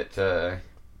can't get,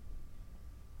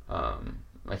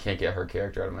 I can't get her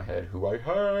character out of my head, who I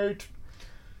hate.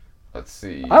 Let's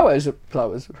see. I always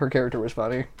thought her character was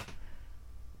funny.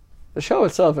 The show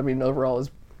itself, I mean, overall is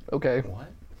okay. What?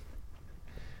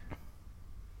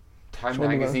 Time One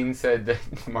of the- magazine said that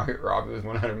Margaret Robbie was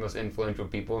one of the most influential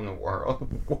people in the world.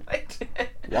 What?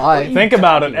 Why? Think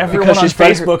about it. Everyone Because on she's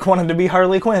friends- Facebook wanted to be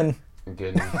Harley Quinn.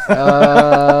 Goodness.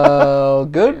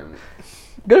 Good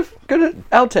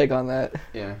outtake on that.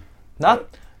 Yeah.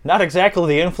 Not exactly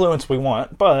the influence we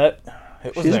want, but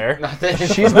it was there. Not that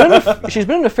She's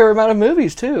been in a fair amount of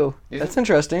movies too. That's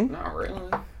interesting. Not really.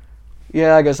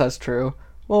 Yeah, I guess that's true.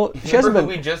 Well, she hasn't Remember who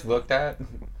been. we just looked at?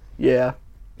 Yeah,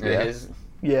 Yeah.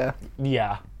 yeah,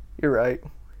 Yeah, you're right.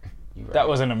 that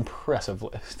was an impressive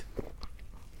list.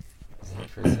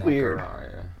 Weird.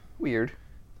 Weird.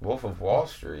 Wolf of Wall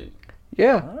Street.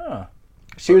 Yeah, Ah.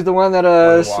 she was the one that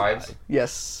One of the wives.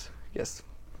 Yes.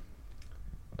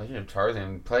 Legend of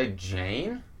Tarzan played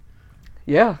Jane.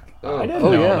 Yeah. I didn't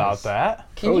Oh, know yeah. about that.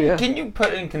 Can you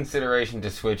put in consideration to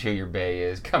switch who your bae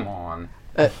is? Come on.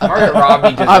 Uh, Margaret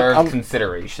Robbie deserves I'm-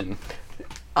 consideration.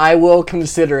 I will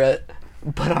consider it,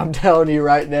 but I'm telling you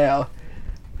right now,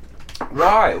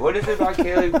 Why? What is it about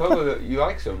Kaylee Cuoco that you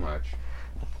like so much?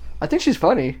 I think she's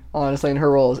funny, honestly, in her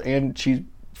roles, and she's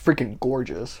freaking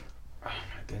gorgeous.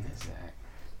 goodness, Zach.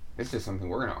 This is something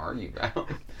we're going to argue about.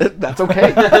 That's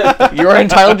okay. You're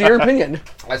entitled to your opinion.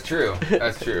 That's true.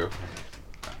 That's true.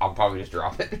 I'll probably just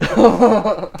drop it.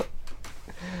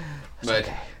 But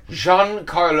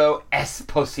Giancarlo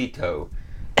Esposito.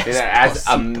 Say that as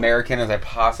American as I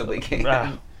possibly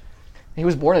can. He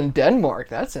was born in Denmark.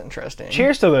 That's interesting.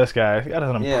 Cheers to this guy. That is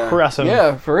an impressive.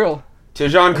 Yeah, for real. To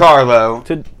Giancarlo.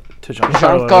 To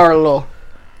Giancarlo. Giancarlo.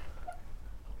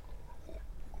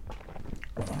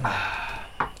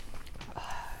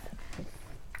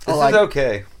 This is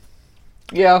okay.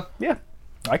 Yeah. Yeah,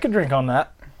 I could drink on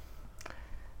that.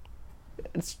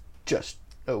 It's just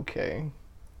okay.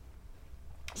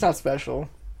 It's not special.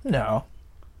 No.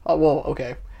 Oh, well,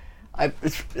 okay.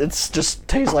 It's just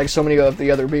tastes like so many of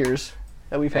the other beers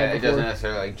that we've had It before. doesn't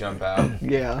necessarily jump out.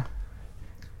 Yeah.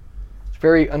 It's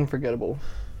very unforgettable.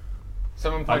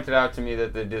 Someone pointed out to me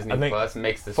that the Disney Plus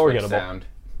makes the switch forgettable sound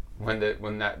when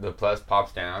the plus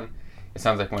pops down. It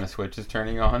sounds like when a switch is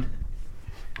turning on.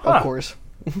 Of course.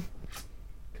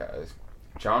 Guys,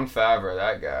 Jon Favreau,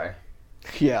 that guy,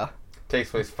 Yeah. takes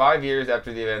place 5 years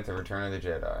after the events of Return of the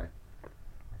Jedi.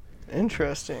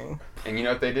 Interesting. And you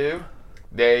know what they do?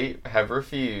 They have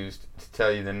refused to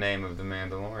tell you the name of the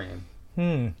Mandalorian.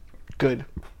 Good.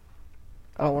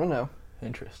 I don't want to know.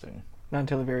 Interesting. Not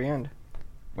until the very end.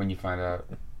 When you find out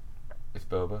it's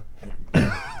Boba.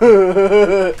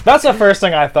 That's the first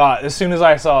thing I thought as soon as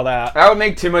I saw that. That would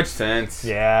make too much sense.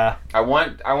 Yeah. I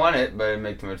want it, but it'd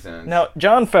make too much sense. Now,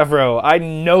 Jon Favreau, I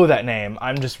know that name.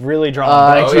 I'm just really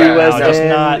drawn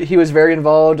to He was very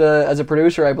involved as a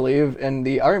producer, I believe, in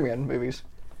the Iron Man movies.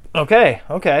 Okay.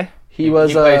 He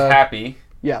plays Happy.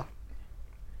 Yeah.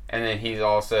 And then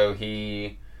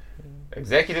he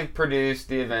executive produced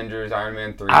the Avengers, Iron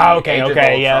Man 3, okay, Age of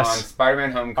Ultron, yes.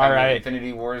 Spider-Man Homecoming, Right.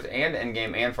 Infinity Wars, and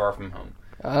Endgame, and Far From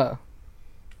Home.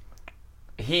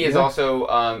 He is Yeah.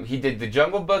 also, he did The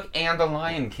Jungle Book and The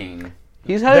Lion King.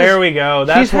 There we go.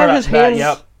 That's he's where had his hands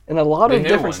yep. in a lot The of new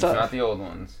different ones, stuff. not the old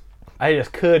ones. I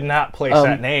just could not place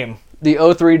that name. The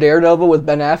 03 Daredevil with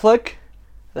Ben Affleck.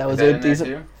 That was Is that it. in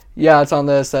there too? Yeah, it's on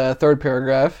this third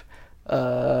paragraph.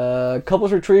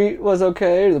 Couples Retreat was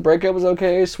okay. The Breakup was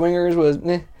okay. Swingers was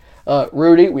meh.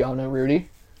 Rudy, we all know Rudy.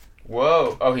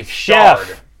 Whoa. Oh, he's Chef.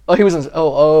 starred. Oh, he was in.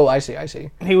 Oh, I see.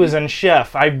 He was in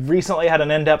Chef. I recently had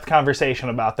an in-depth conversation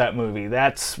about that movie.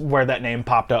 That's where that name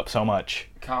popped up so much.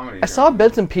 Comedy. I saw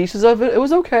bits and pieces of it. It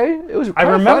was okay. It was. I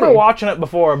remember funny. watching it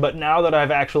before, but now that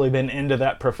I've actually been into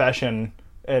that profession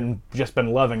and just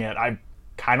been loving it, I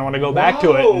kind of want to go back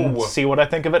to it and Whoa. see what I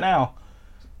think of it now.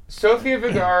 Sofia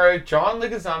Vergara, John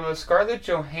Leguizamo, Scarlett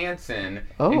Johansson,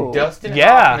 and Dustin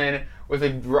Hoffman with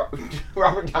a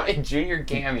Robert Downey Jr.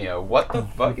 cameo. What the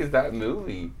fuck is that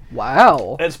movie?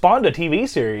 Wow. It spawned a TV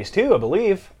series too, I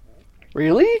believe.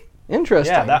 Really?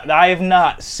 Interesting. Yeah, I have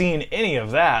not seen any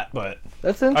of that, but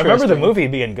That's I interesting. remember the movie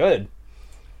being good.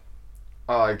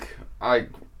 I like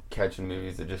catching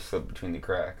movies that just slip between the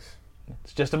cracks.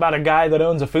 It's just about a guy that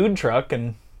owns a food truck,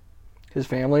 and His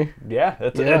family. yeah,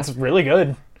 it's really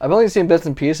good. I've only seen bits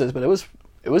and pieces, but it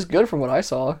was good from what I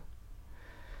saw.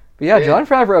 But yeah, Yeah. Jon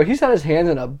Favreau, he's had his hands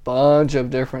in a bunch of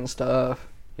different stuff.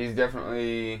 He's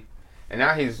definitely, and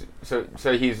now he's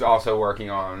he's also working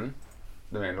on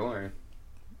The Mandalorian.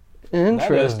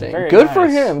 Interesting. very Good for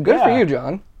nice. him. Good for Yeah. you,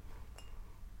 John.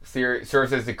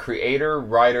 Serves as the creator,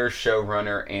 writer,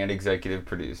 showrunner, and executive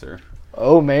producer.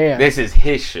 Oh man. This is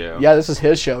his show. Yeah, this is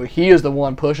his show. He is the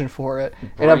one pushing for it.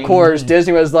 And of Bring- course,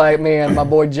 Disney was like, man, my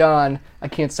boy John, I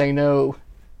can't say no.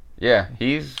 Yeah,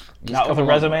 he's Not with a come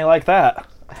resume like that.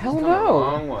 Hell a no.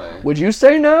 long way. Would you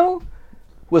say no?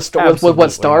 With what Absolutely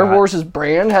Star not. Wars'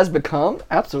 brand has become?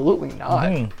 Absolutely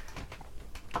not.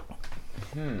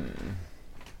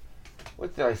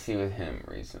 What did I see with him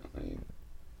recently?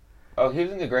 Oh, he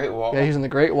was in The Great Wall. Yeah, he's in the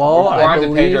Great Wall. We're I on to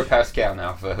Pedro believe. Pascal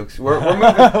now, folks. We're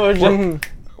moving.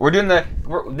 We're doing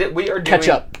we are doing Catch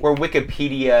up. We're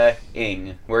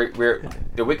Wikipedia-ing. We're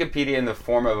the Wikipedia in the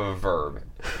form of a verb.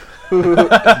 Do you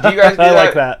guys do I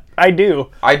like that. I do.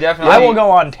 I definitely. I will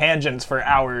go on tangents for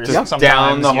hours. just sometimes.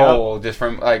 down the Yep. hole, just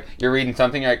from like you're reading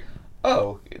something like,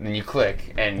 oh, and then you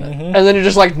click and And then you're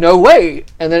just like, no way.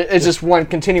 And then it's just one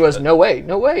continuous, no way,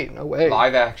 no way, no way.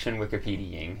 live action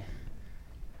Wikipedia-ing.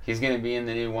 He's gonna be in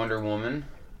the new Wonder Woman.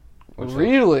 Which is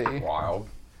Really? wild.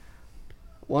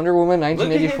 Wonder Woman Look at him,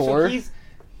 1984. so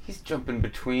he's jumping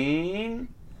between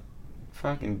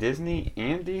fucking Disney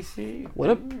and DC. What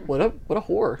a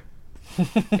whore.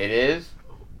 It is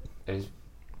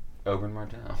Oberyn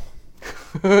Martell.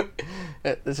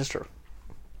 This is true.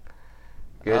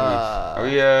 Goodness. Are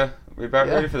we about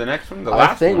ready for the next one? The I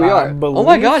last think one? we are. believe Oh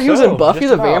my god, he was so, in Buffy just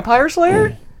the about. Vampire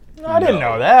Slayer? I didn't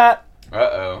know that.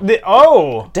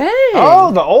 Uh-oh. Dang.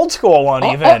 Oh, the old school one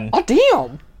even. Oh,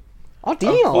 damn. Oh,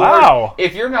 damn. Wow.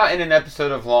 If you're not in an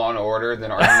episode of Law and Order, then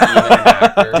are you even an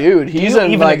actor? Dude, he's you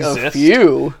in even like a exist?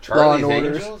 few Charlie's Law and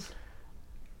Orders. Angels?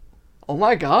 Oh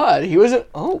my god, he was in.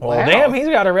 Oh Well, wow. damn, he's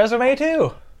got a resume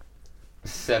too.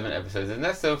 7 episodes. Isn't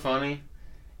that so funny?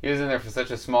 He was in there for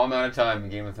such a small amount of time in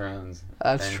Game of Thrones.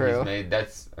 That's And true.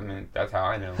 That's how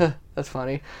I know. That's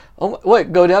funny. Oh,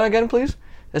 wait, go down again, please.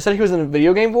 It said he was in a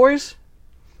video game voice.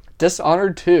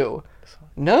 Dishonored 2.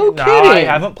 No No, kidding. I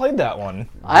haven't played that one.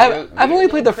 I've only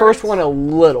played the first one a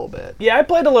little bit. Yeah, I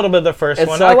played a little bit of the first It's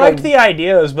one. like I liked a- the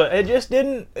ideas, but it just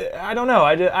didn't. I don't know.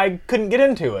 I couldn't get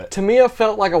into it. To me, it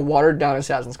felt like a watered down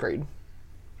Assassin's Creed.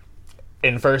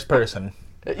 In first person.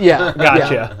 Yeah.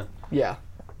 Gotcha. Yeah.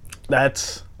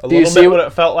 That's a Do you little see bit what- what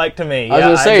it felt like to me. I was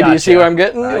gonna say, do you see what I'm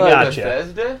getting? I Like, gotcha.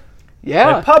 Bethesda?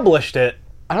 Yeah. They published it.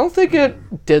 I don't think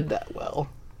it did that well.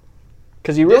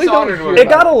 Because you really don't Dishonored hear was- It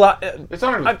about got a lot.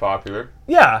 Dishonored was popular.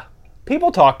 Yeah,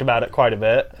 people talked about it quite a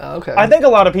bit. Okay. I think a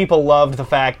lot of people loved the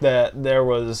fact that there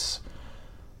was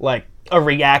like a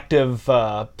reactive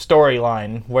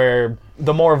storyline where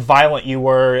the more violent you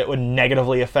were, it would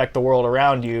negatively affect the world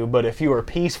around you. But if you were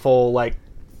peaceful, like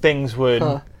things would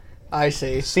I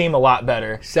see. seem a lot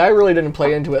better. See, I really didn't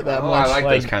play into it that Oh, much. I like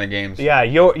those like- kind of games. Yeah,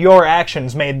 your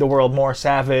actions made the world more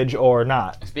savage or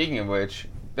not. Speaking of which,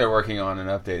 they're working on an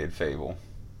updated Fable.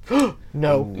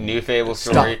 No. New Fable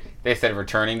story. They said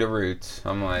returning to roots.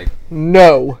 I'm like,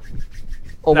 No.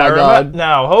 Oh my god.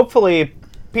 Now, hopefully,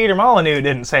 Peter Molyneux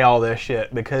didn't say all this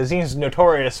shit because he's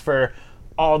notorious for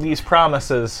all these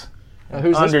promises Now,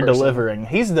 who's this under person? delivering.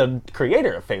 He's the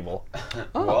creator of Fable.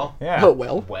 well, Yeah. Oh,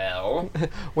 well. well.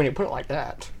 When you put it like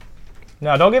that.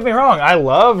 Now, don't get me wrong. I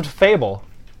loved Fable.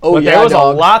 Oh, But yeah, there was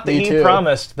dog. a lot that Me he too.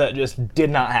 promised that just did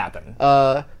not happen.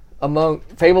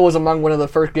 Fable was among one of the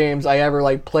first games I ever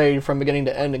like played from beginning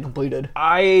to end and completed.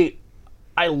 I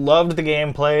loved the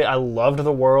gameplay. I loved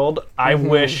the world. I Mm-hmm.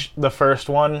 wish the first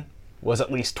one was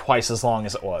at least twice as long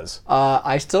as it was.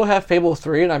 I still have Fable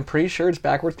 3, and I'm pretty sure it's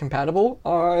backwards compatible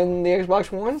on the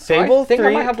Xbox One. So Fable I think I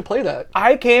 3? might have to play that.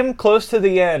 I came close to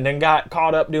the end and got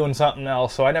caught up doing something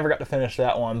else, so I never got to finish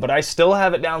that one. But I still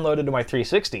have it downloaded to my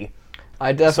 360,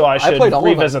 so I should played all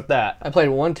revisit of them. that. I played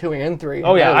 1, 2, and 3.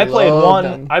 Oh yeah, I played loved one.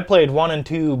 them. I played 1 and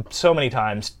 2 so many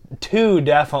times. 2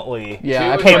 definitely.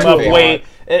 Yeah, I Two came was up my way.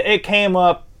 It came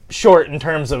up short in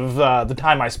terms of the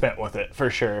time I spent with it for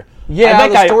sure. Yeah, I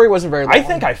think the story wasn't very long. I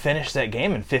think I finished that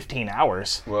game in 15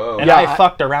 hours. Whoa. And Yeah, I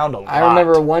fucked around a lot. I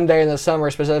remember one day in the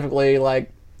summer specifically, like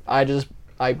I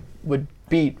would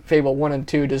beat Fable 1 and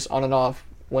 2 just on and off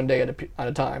one day at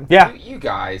a time. Yeah. You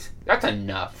guys, that's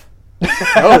enough.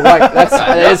 Oh right,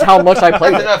 that is how much I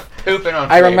played That's it. enough pooping on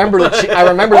I Fable. remember I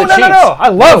remember Oh the no, cheats. no, no! I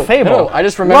love No, Fable. no, I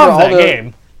just remember love all that the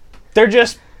game. They're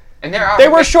just And they're out. they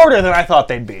were shorter than I thought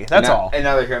they'd be. That's now, all. And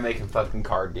now they're here making fucking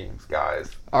card games, guys.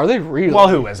 Are they really? Well,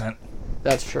 who isn't?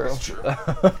 That's true.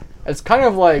 It's kind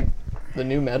of like the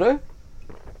new meta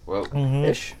Well,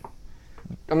 ish.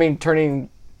 I mean,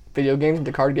 turning video games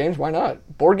into card games. Why not?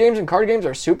 Board games and card games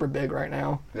are super big right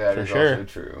now. that For is sure. also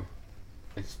true.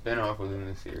 It's spin-off within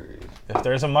the series. If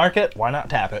there's a market, why not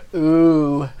tap it?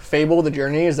 Ooh, Fable: The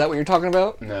Journey. Is that what you're talking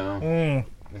about? No.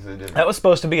 This is a different. That was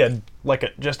supposed to be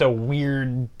just a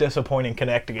weird, disappointing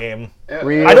Kinect game.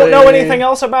 Really? I don't know anything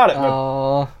else about it, but,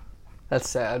 Oh, that's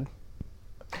sad.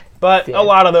 a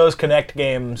lot of those Kinect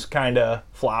games kind of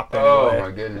flopped Oh anyway.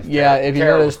 my goodness. Yeah, if you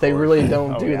Terrible notice, they scores. really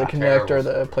don't Oh, do yeah, the Kinect or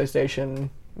terrible the PlayStation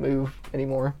Move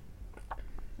anymore.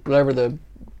 Whatever the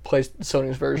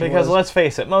Sony's version Because was. let's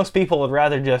face it, most people would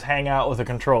rather just hang out with a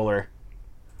controller.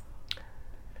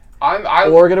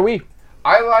 Or get a Wii.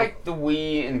 I like the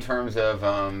Wii in terms of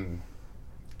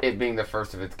it being the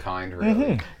first of its kind,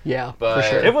 really. Yeah, But- for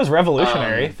sure. It was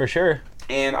revolutionary, for sure.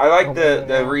 And I like the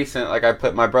yeah. recent,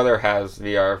 like my brother has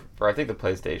VR for I think the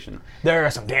PlayStation. There are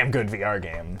some damn good VR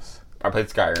games. I played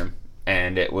Skyrim,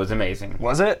 and it was amazing.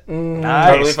 Was it? Mm. Nice.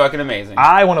 Totally fucking amazing.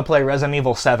 I want to play Resident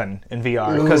Evil 7 in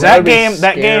VR Ooh, because that'd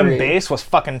that be game scary. base was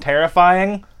fucking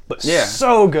terrifying, but Yeah.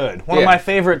 so good. One of Yeah. my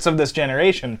favorites of this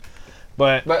generation.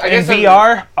 But But I in guess I'm-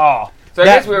 VR, So I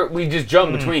that- guess we just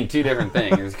jump between two different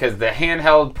things because the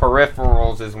handheld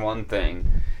peripherals is one thing,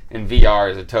 and VR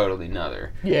is a totally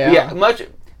another. Yeah.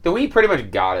 The Wii pretty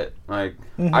much got it. Like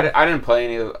I didn't play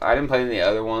any of the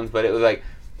other ones, but it was like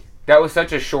that was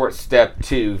such a short step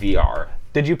to VR.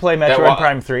 Did you play Metroid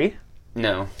Prime 3?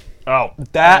 No. Oh,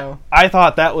 No. I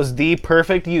thought that was the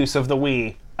perfect use of the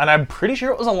Wii, and I'm pretty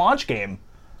sure it was a launch game.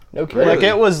 No kidding. Really? Like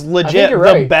it was I think legit you're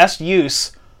the right. best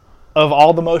use of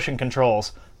all the motion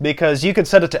controls because you could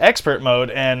set it to expert mode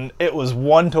and it was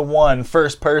 1-to-1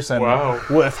 first person Wow.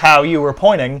 with how you were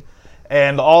pointing,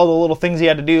 and all the little things you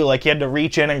had to do, like you had to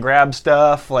reach in and grab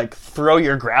stuff, like throw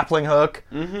your grappling hook.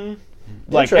 Mm-hmm.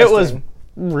 Like, it was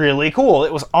really cool.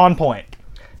 It was on point.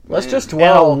 Let's just And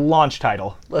dwell. a launch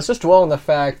title. Let's just dwell on the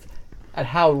fact at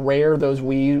how rare those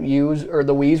Wii U's or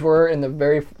the Wii's were in the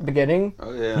very beginning.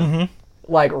 Oh yeah. Mm-hmm.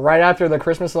 Like right after the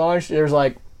Christmas launch, there's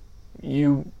like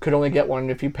you could only get one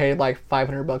if you paid like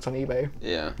 $500 on eBay.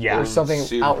 Yeah. Yeah. It Or was something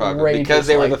super popular outrageous because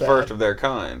they were like the first that. of their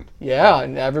kind. Yeah,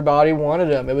 and everybody wanted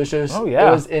them. It was just, Oh, yeah.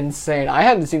 it was insane. I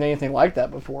hadn't seen anything like that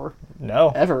before,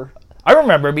 No. ever. I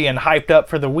remember being hyped up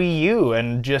for the Wii U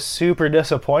and just super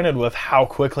disappointed with how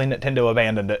quickly Nintendo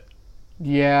abandoned it.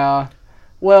 Yeah.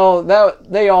 Well,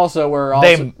 they also were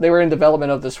they were in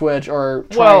development of the Switch or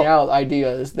trying out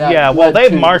ideas. That Yeah, well, led they've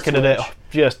to the marketed it Switch.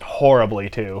 just horribly,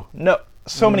 too. No,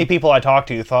 so many people I talked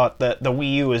to thought that the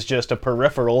Wii U is just a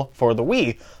peripheral for the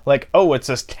Wii. Like, oh, it's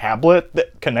this tablet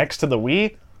that connects to the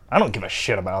Wii? I don't give a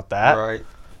shit about that. Right.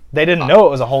 They didn't know it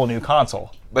was a whole new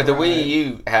console. But the Wii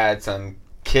U had some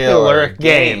killer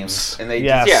games, and they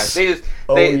Yes. it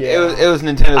yeah. was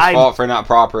Nintendo's fault for not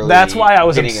properly. That's why I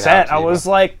was getting it upset. out I to was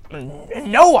like,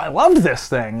 no, I loved this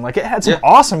thing. Like, it had some Yeah.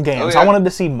 awesome games. yeah. I wanted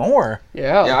to see more.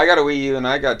 Yeah. Yeah, I got a Wii U, and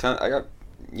I got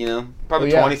probably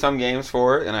Oh, yeah. 20 some games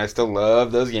for it, and I still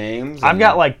love those games. I've and-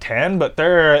 got like 10, but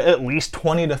there are at least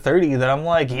 20 to 30 that I'm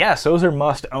like, yes, those are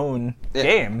must-own yeah,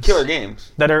 games. killer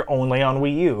games. That are only on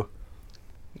Wii U.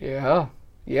 Yeah.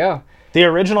 Yeah. The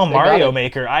original got Mario it.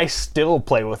 Maker, I still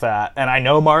play with that. And I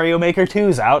know Mario Maker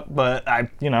 2's out, but I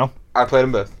I played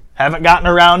them both. haven't gotten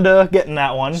around to getting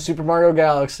that one. Super Mario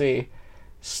Galaxy.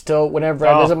 Still, whenever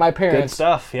I visit my Good parents,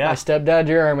 stuff, my yeah. stepdad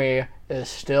Jeremy is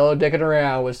still dicking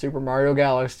around with Super Mario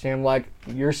Galaxy. I'm like,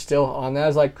 you're still on that? I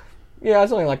was like, yeah,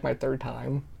 it's only like my third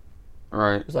time.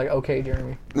 Right. It's like, okay,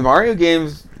 Jeremy, The Mario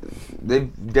games,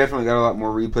 they've definitely got a lot more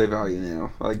replay value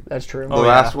now. Like that's true. the Oh, yeah.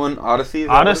 last one, Odyssey. is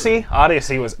that what it is?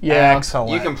 Odyssey was Yeah.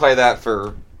 excellent. You can play that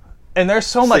for And there's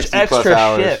so much 60 plus extra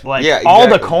hours. shit. Like, Yeah, all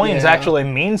the exactly. coins Yeah. actually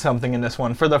mean something in this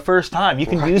one for the first time. You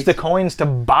can Right. use the coins to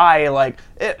buy, like,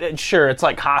 sure, it's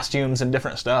like costumes and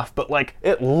different stuff, but, like,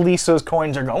 at least those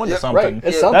coins are going to Yep, something. right,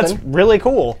 it's That's something. really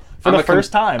cool for I'm the a com-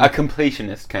 first time. a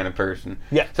completionist kind of person.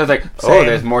 Yeah. So it's like, Same.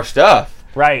 there's more stuff.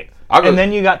 Right. I'll go- And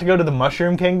then you got to go to the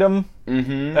Mushroom Kingdom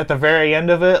Mm-hmm. at the very end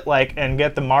of it, like, and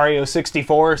get the Mario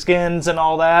 64 skins and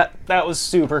all that. That was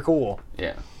super cool.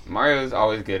 Yeah. Mario's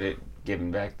always good at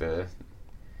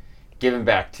giving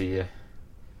back to you.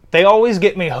 They always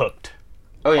get me hooked.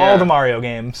 Oh yeah. All the Mario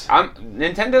games.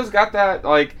 Nintendo's got that,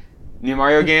 like, new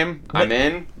Mario game, I'm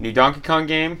in. New Donkey Kong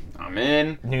game, I'm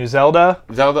in. New Zelda,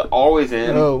 Zelda, always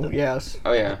in. Oh, yes.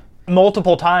 Oh, yeah.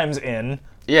 multiple times in.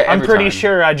 Yeah, I'm every pretty time.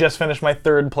 sure I just finished my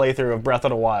third playthrough of Breath of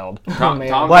the Wild. Tom, man.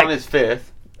 Tom's Like- on his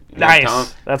fifth.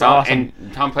 Nice. That's awesome.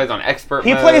 And Tom plays on expert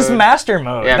He mode. plays Master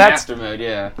Mode. Yeah, That's. master mode,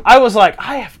 yeah. I was like,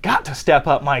 I have got to step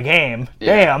up my game.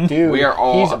 Yeah. Damn. Dude, We are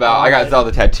all he's about. on I got it.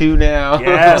 Zelda tattoo now.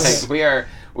 Yes. Like,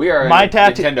 we are My a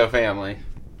tattoo- Nintendo family.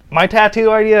 My tattoo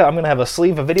idea, I'm going to have a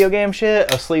sleeve of video game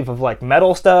shit, a sleeve of like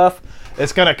metal stuff.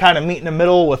 It's going to kind of meet in the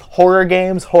middle with horror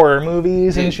games, horror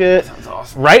movies and Dude, shit. Sounds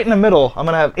awesome. Right in the middle, I'm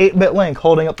going to have 8-bit Link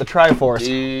holding up the Triforce.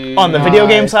 Dude, On the video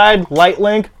game side, Light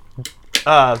Link.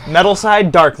 Metal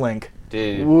side, Dark Link.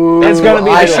 dude. Ooh, It's gonna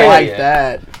be I the shit. like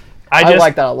that. I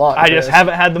like that a lot, I just Chris.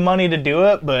 haven't had the money to do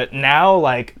it, but now,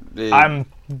 like, Dude. I'm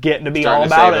getting to be Starting all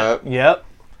to about save it. up. Yep.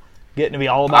 Getting to be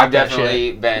all about I've that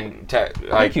definitely shit. been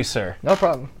Thank you, sir. No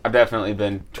problem. I've definitely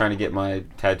been trying to get my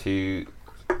tattoo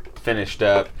finished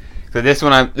up. So this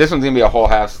one's gonna be a whole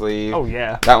half sleeve. Oh,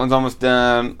 yeah. That one's almost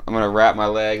done. I'm gonna wrap my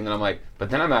leg, and then I'm like,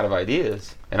 but then I'm out of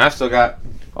ideas, and I've still got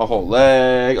a whole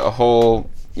leg, a whole,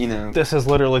 This is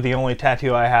literally the only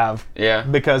tattoo I have yeah.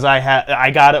 because I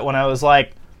got it when I was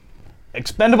like,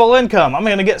 expendable income. I'm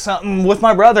going to get something with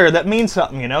my brother that means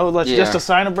something, Let's Yeah. just a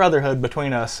sign of brotherhood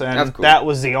between us. And That's cool. that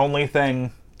was the only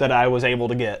thing that I was able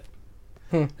to get.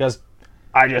 Because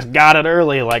I just got it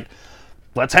early, like,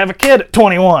 let's have a kid at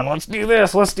 21. Let's do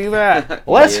this. Let's do that.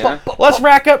 Yeah. Let's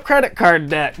rack up credit card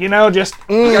debt. Just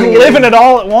living it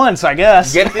all at once, I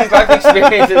guess. Get these life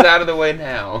experiences out of the way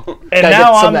now. and Gotta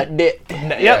now get some I'm of that dick.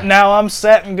 yep. Yeah. Now I'm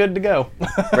set and good to go.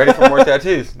 Ready for more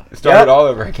tattoos. Start Yep. it all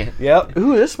over again. Yep.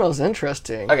 Ooh, this smells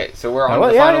interesting. Okay, so we're on Well,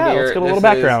 the yeah, final yeah, beer. let's get a This little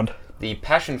background. is the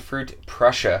passion fruit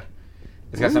Prussia.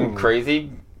 It's got some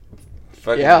crazy,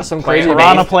 fucking Yeah, some crazy plant-based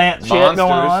Piranha plant shit going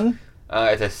monsters. on.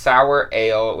 It's a sour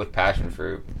ale with passion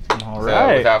fruit. All So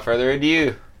right. without further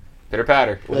ado, pitter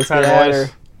patter. Let's Pitter get patter,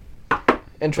 at her.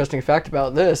 Interesting fact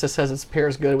about this, it says it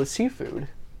pairs good with seafood.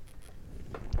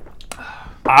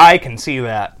 I can see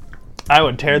that. I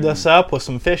would tear this up with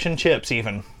some fish and chips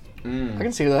even. I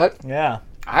can see that. Yeah.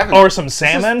 Or some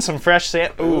salmon, some fresh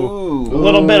salmon. Ooh. A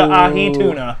little bit of ahi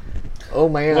tuna. Oh,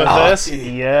 man. With this?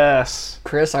 Yes.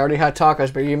 Chris, I already had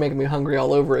tacos, but you're making me hungry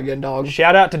all over again, dog.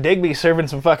 Shout out to Digby serving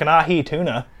some fucking ahi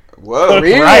tuna. Whoa.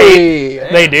 Really? Right.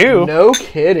 They do. No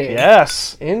kidding.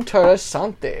 Yes.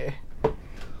 Interessante.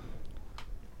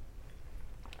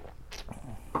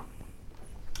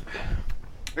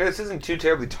 Yeah, this isn't too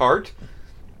terribly tart.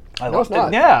 No, it's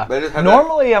not. Yeah. But it had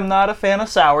Normally, I'm not a fan of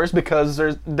sours because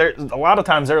there's a lot of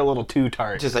times they're a little too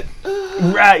tart. Just like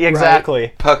Right,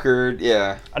 exactly. puckered,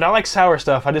 yeah. And I like sour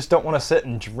stuff. I just don't want to sit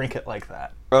and drink it like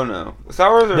that. Oh no.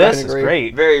 Sours are This is agree.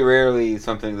 great. very rarely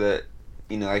something that,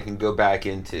 I can go back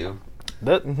into.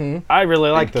 I really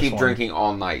like and this keep one. drinking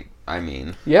all night, I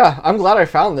mean. Yeah, I'm glad I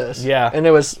found this. Yeah. And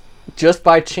it was just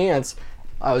by chance.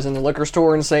 I was in the liquor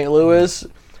store in St. Louis,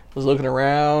 was looking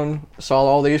around, saw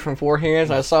all these from Four Hands,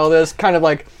 and I saw this kind of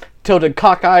like tilted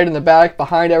cockeyed in the back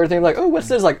behind everything. Like, oh, what's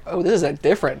this? Like, oh, this is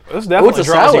different. This definitely it's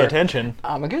a draws the sour. attention.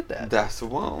 I'm going to get that. That's the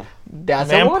one. That's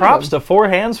Man, one of props them. to Four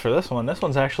Hands for this one. This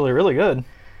one's actually really good.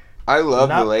 I love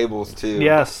Not- the labels too.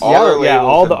 Yes. All Yeah, their yeah, labels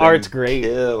all have the been art's great.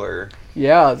 Killer.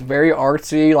 Yeah, it's very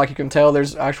artsy. Like, you can tell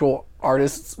there's actual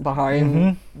artists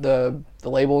behind the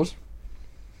labels.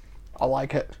 I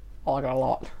like it. I like it a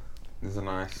lot. This is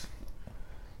nice.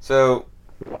 So,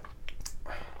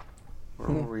 where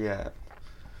were we at?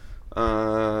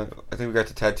 I think we got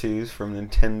the tattoos from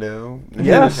Nintendo. Nintendo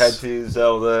Yes. tattoos,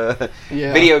 Zelda,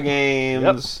 Yeah. video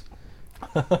games.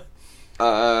 Goodness.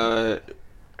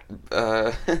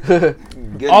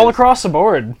 All across the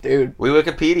board. Dude, We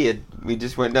Wikipedia. We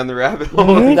just went down the rabbit hole.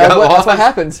 Mm-hmm. and that's got what lost.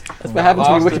 happens. That's what happens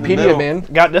when lost you in the Wikipedia, middle. man.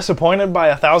 Got disappointed by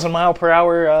a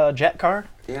 1,000-mile-per-hour jet car.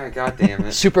 Yeah, goddamn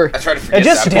it. Super. I tried to forget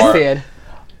just that did part. Sad.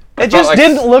 It just like-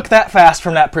 didn't look that fast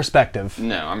from that perspective.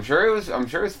 No, I'm sure it was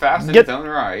fast in Get- its own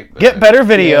right. But Get better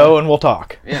video and we'll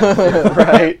talk. Yeah, sure.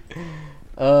 Right.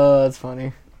 That's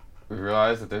funny. We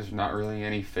realized that there's not really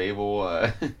any Fable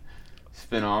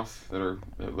spin-offs that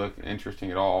look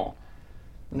interesting at all.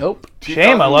 Nope.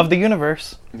 Shame, I love the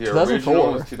universe. The 2004.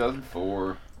 original was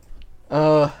 2004.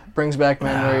 Brings back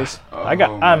memories. Oh, I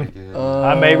got- my I'm- goodness.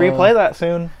 I may replay that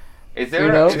soon. Is there,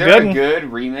 you know, is there good. a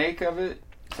good remake of it?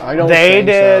 I don't They think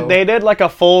did. so. They did like a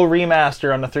full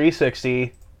remaster on the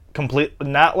 360, complete.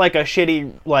 Not like a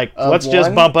shitty like. Of Let's just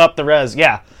one? bump up the res.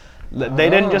 Yeah, they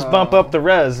didn't just bump up the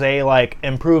res. They like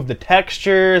improved the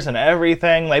textures and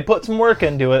everything. They put some work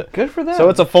into it. Good for them. So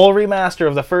it's a full remaster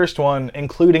of the first one,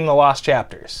 including the lost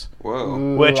chapters, Whoa.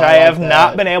 Ooh, which I I like have not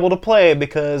that. been able to play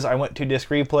because I went to Disc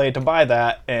Replay to buy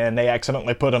that, and they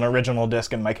accidentally put an original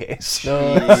disc in my case.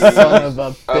 Oh, son of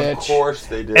a bitch. Of course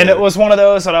they did. And it was one of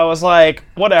those that I was like,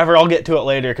 whatever, I'll get to it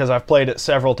later because I've played it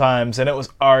several times, and it was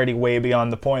already way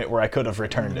beyond the point where I could have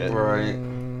returned it. Right.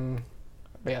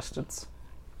 Bastards.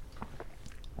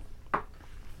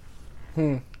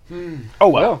 Oh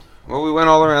well. Well, Well, we went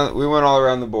all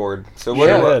around the board. So what,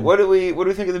 Yeah. what do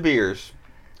we think of the beers?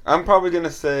 I'm probably gonna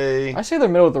say I say they're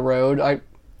middle of the road. I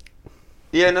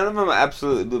none of them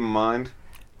absolutely blew my mind.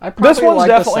 probably This one's like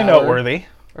definitely the sour. noteworthy.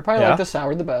 I probably Yeah. like the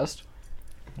sour the best.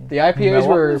 The IPAs Now, what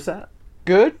were was that?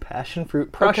 good, Passion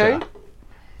fruit Prussia. okay,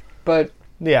 but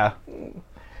Yeah.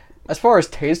 as far as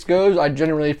taste goes, I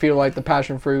generally feel like the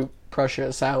passion fruit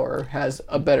Prussia sour has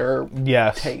a better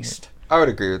Yes. taste. I would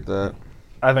agree with that.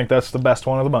 I think that's the best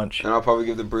one of the bunch. And I'll probably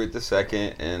give the Brute the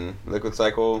second and Liquid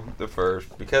Cycle the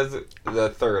first. Because the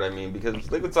third, I mean, because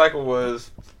Liquid Cycle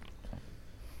was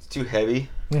too heavy.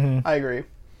 I agree.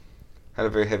 Had a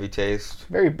very heavy taste.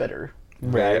 Very bitter.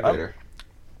 Very Right. bitter.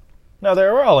 No, they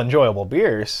were all enjoyable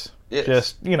beers. Yes.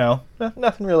 Just,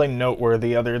 nothing really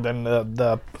noteworthy other than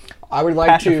the I would like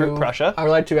Passion to. fruit Prussia. I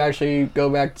would like to actually go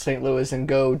back to St. Louis and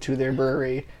go to their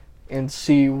brewery and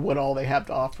see what all they have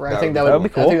to offer. I think that that would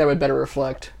would be I cool. think that would better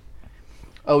reflect.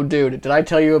 Oh, dude, did I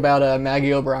tell you about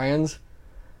Maggie O'Brien's?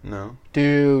 No.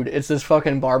 Dude, it's this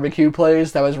fucking barbecue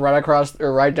place that was right across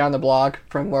or right down the block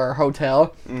from our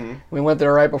hotel. Mm-hmm. We went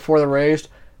there right before the race.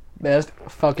 Best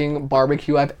fucking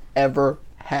barbecue I've ever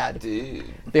had. Dude.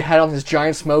 They had on this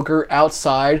giant smoker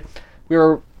outside. We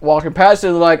were walking past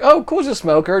it, like, oh, cool, it's a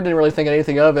smoker. Didn't really think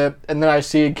anything of it. And then I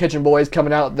see Kitchen Boys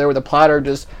coming out there with a platter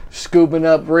just scooping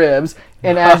up ribs.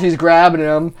 And as he's grabbing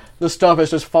them, the stuff is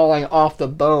just falling off the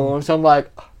bone. So I'm like,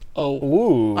 oh,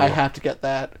 Ooh. I have to get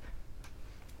that.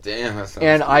 Damn, that sounds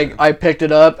And good. I picked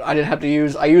it up. I didn't have to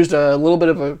use, I used a little bit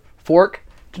of a fork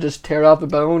to just tear off the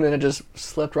bone, and it just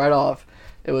slipped right off.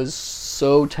 It was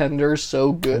so tender,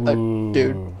 so good. Like,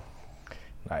 dude,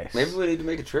 Nice. Maybe we need to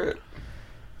make a trip.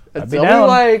 it's be only down.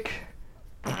 like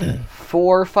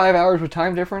 4 or 5 hours with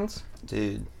time difference.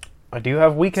 Dude. I do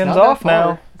have It's weekends not that off far.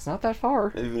 now. It's not that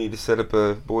far. Maybe we need to set up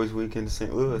a boys' weekend in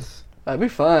St. Louis. That'd be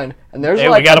fun. And there's Hey,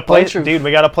 like we got a a place, bunch of... dude.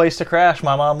 We got a place to crash.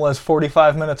 My mom lives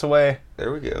 45 minutes away.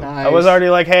 There we go. Nice. I was already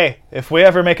like, hey, if we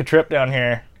ever make a trip down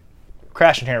here,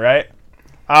 crashing here, right?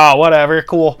 Oh, whatever,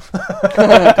 cool.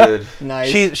 Good.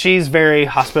 Nice. She's very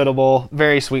hospitable,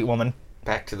 very sweet woman.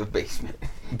 Back to the basement.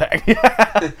 Back. To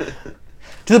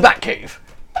the Batcave.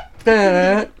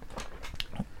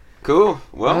 Cool.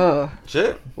 Well,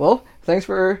 shit. Well, thanks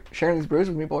for sharing these brews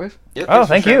with me, boys. Yeah, Oh, thanks for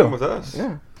thank sharing you. them with us.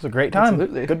 Yeah. It was a great time.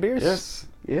 Absolutely. Good beers. Yes.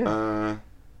 Yeah. It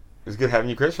was good having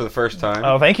you, Chris, for the first time.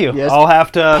 Oh, thank you. Yes. I'll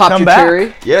have to Popped come your back.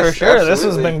 cherry. Yes, For sure. This has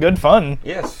absolutely. been good fun.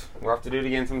 Yes, we'll have to do it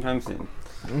again sometime soon.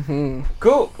 Mm-hmm.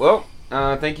 Cool. Well,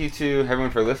 thank you to everyone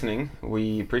for listening.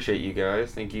 We appreciate you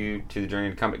guys. Thank you to the Journey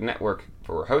to Comic Network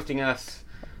for hosting us.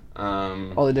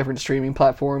 All the different streaming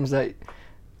platforms that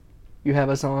you have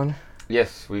us on.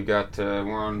 Yes, we've got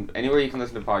we're on anywhere you can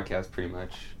listen to podcasts, pretty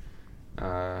much.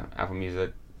 Apple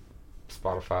Music,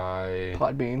 Spotify,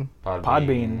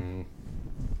 Podbean.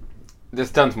 There's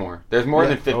tons more. There's more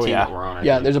than 15 yeah. that we're on. I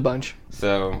Yeah, think. there's a bunch.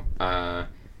 So,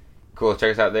 cool.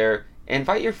 Check us out there.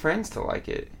 Invite your friends to like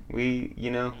it.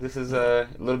 This is a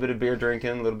little bit of beer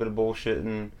drinking, a little bit of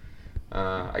bullshitting.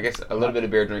 I guess a little bit of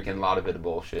beer drinking, a lot of bit of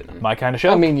bullshitting. My kind of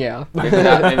show. I mean, yeah. Maybe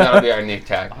that'll be our new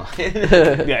tagline.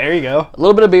 yeah, there you go. A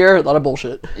little bit of beer, a lot of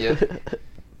bullshit. Yep.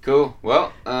 Cool.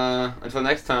 Well, until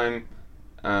next time,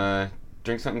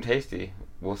 drink something tasty.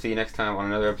 We'll see you next time on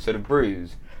another episode of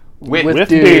Brews With With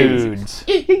dudes.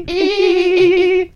 dudes.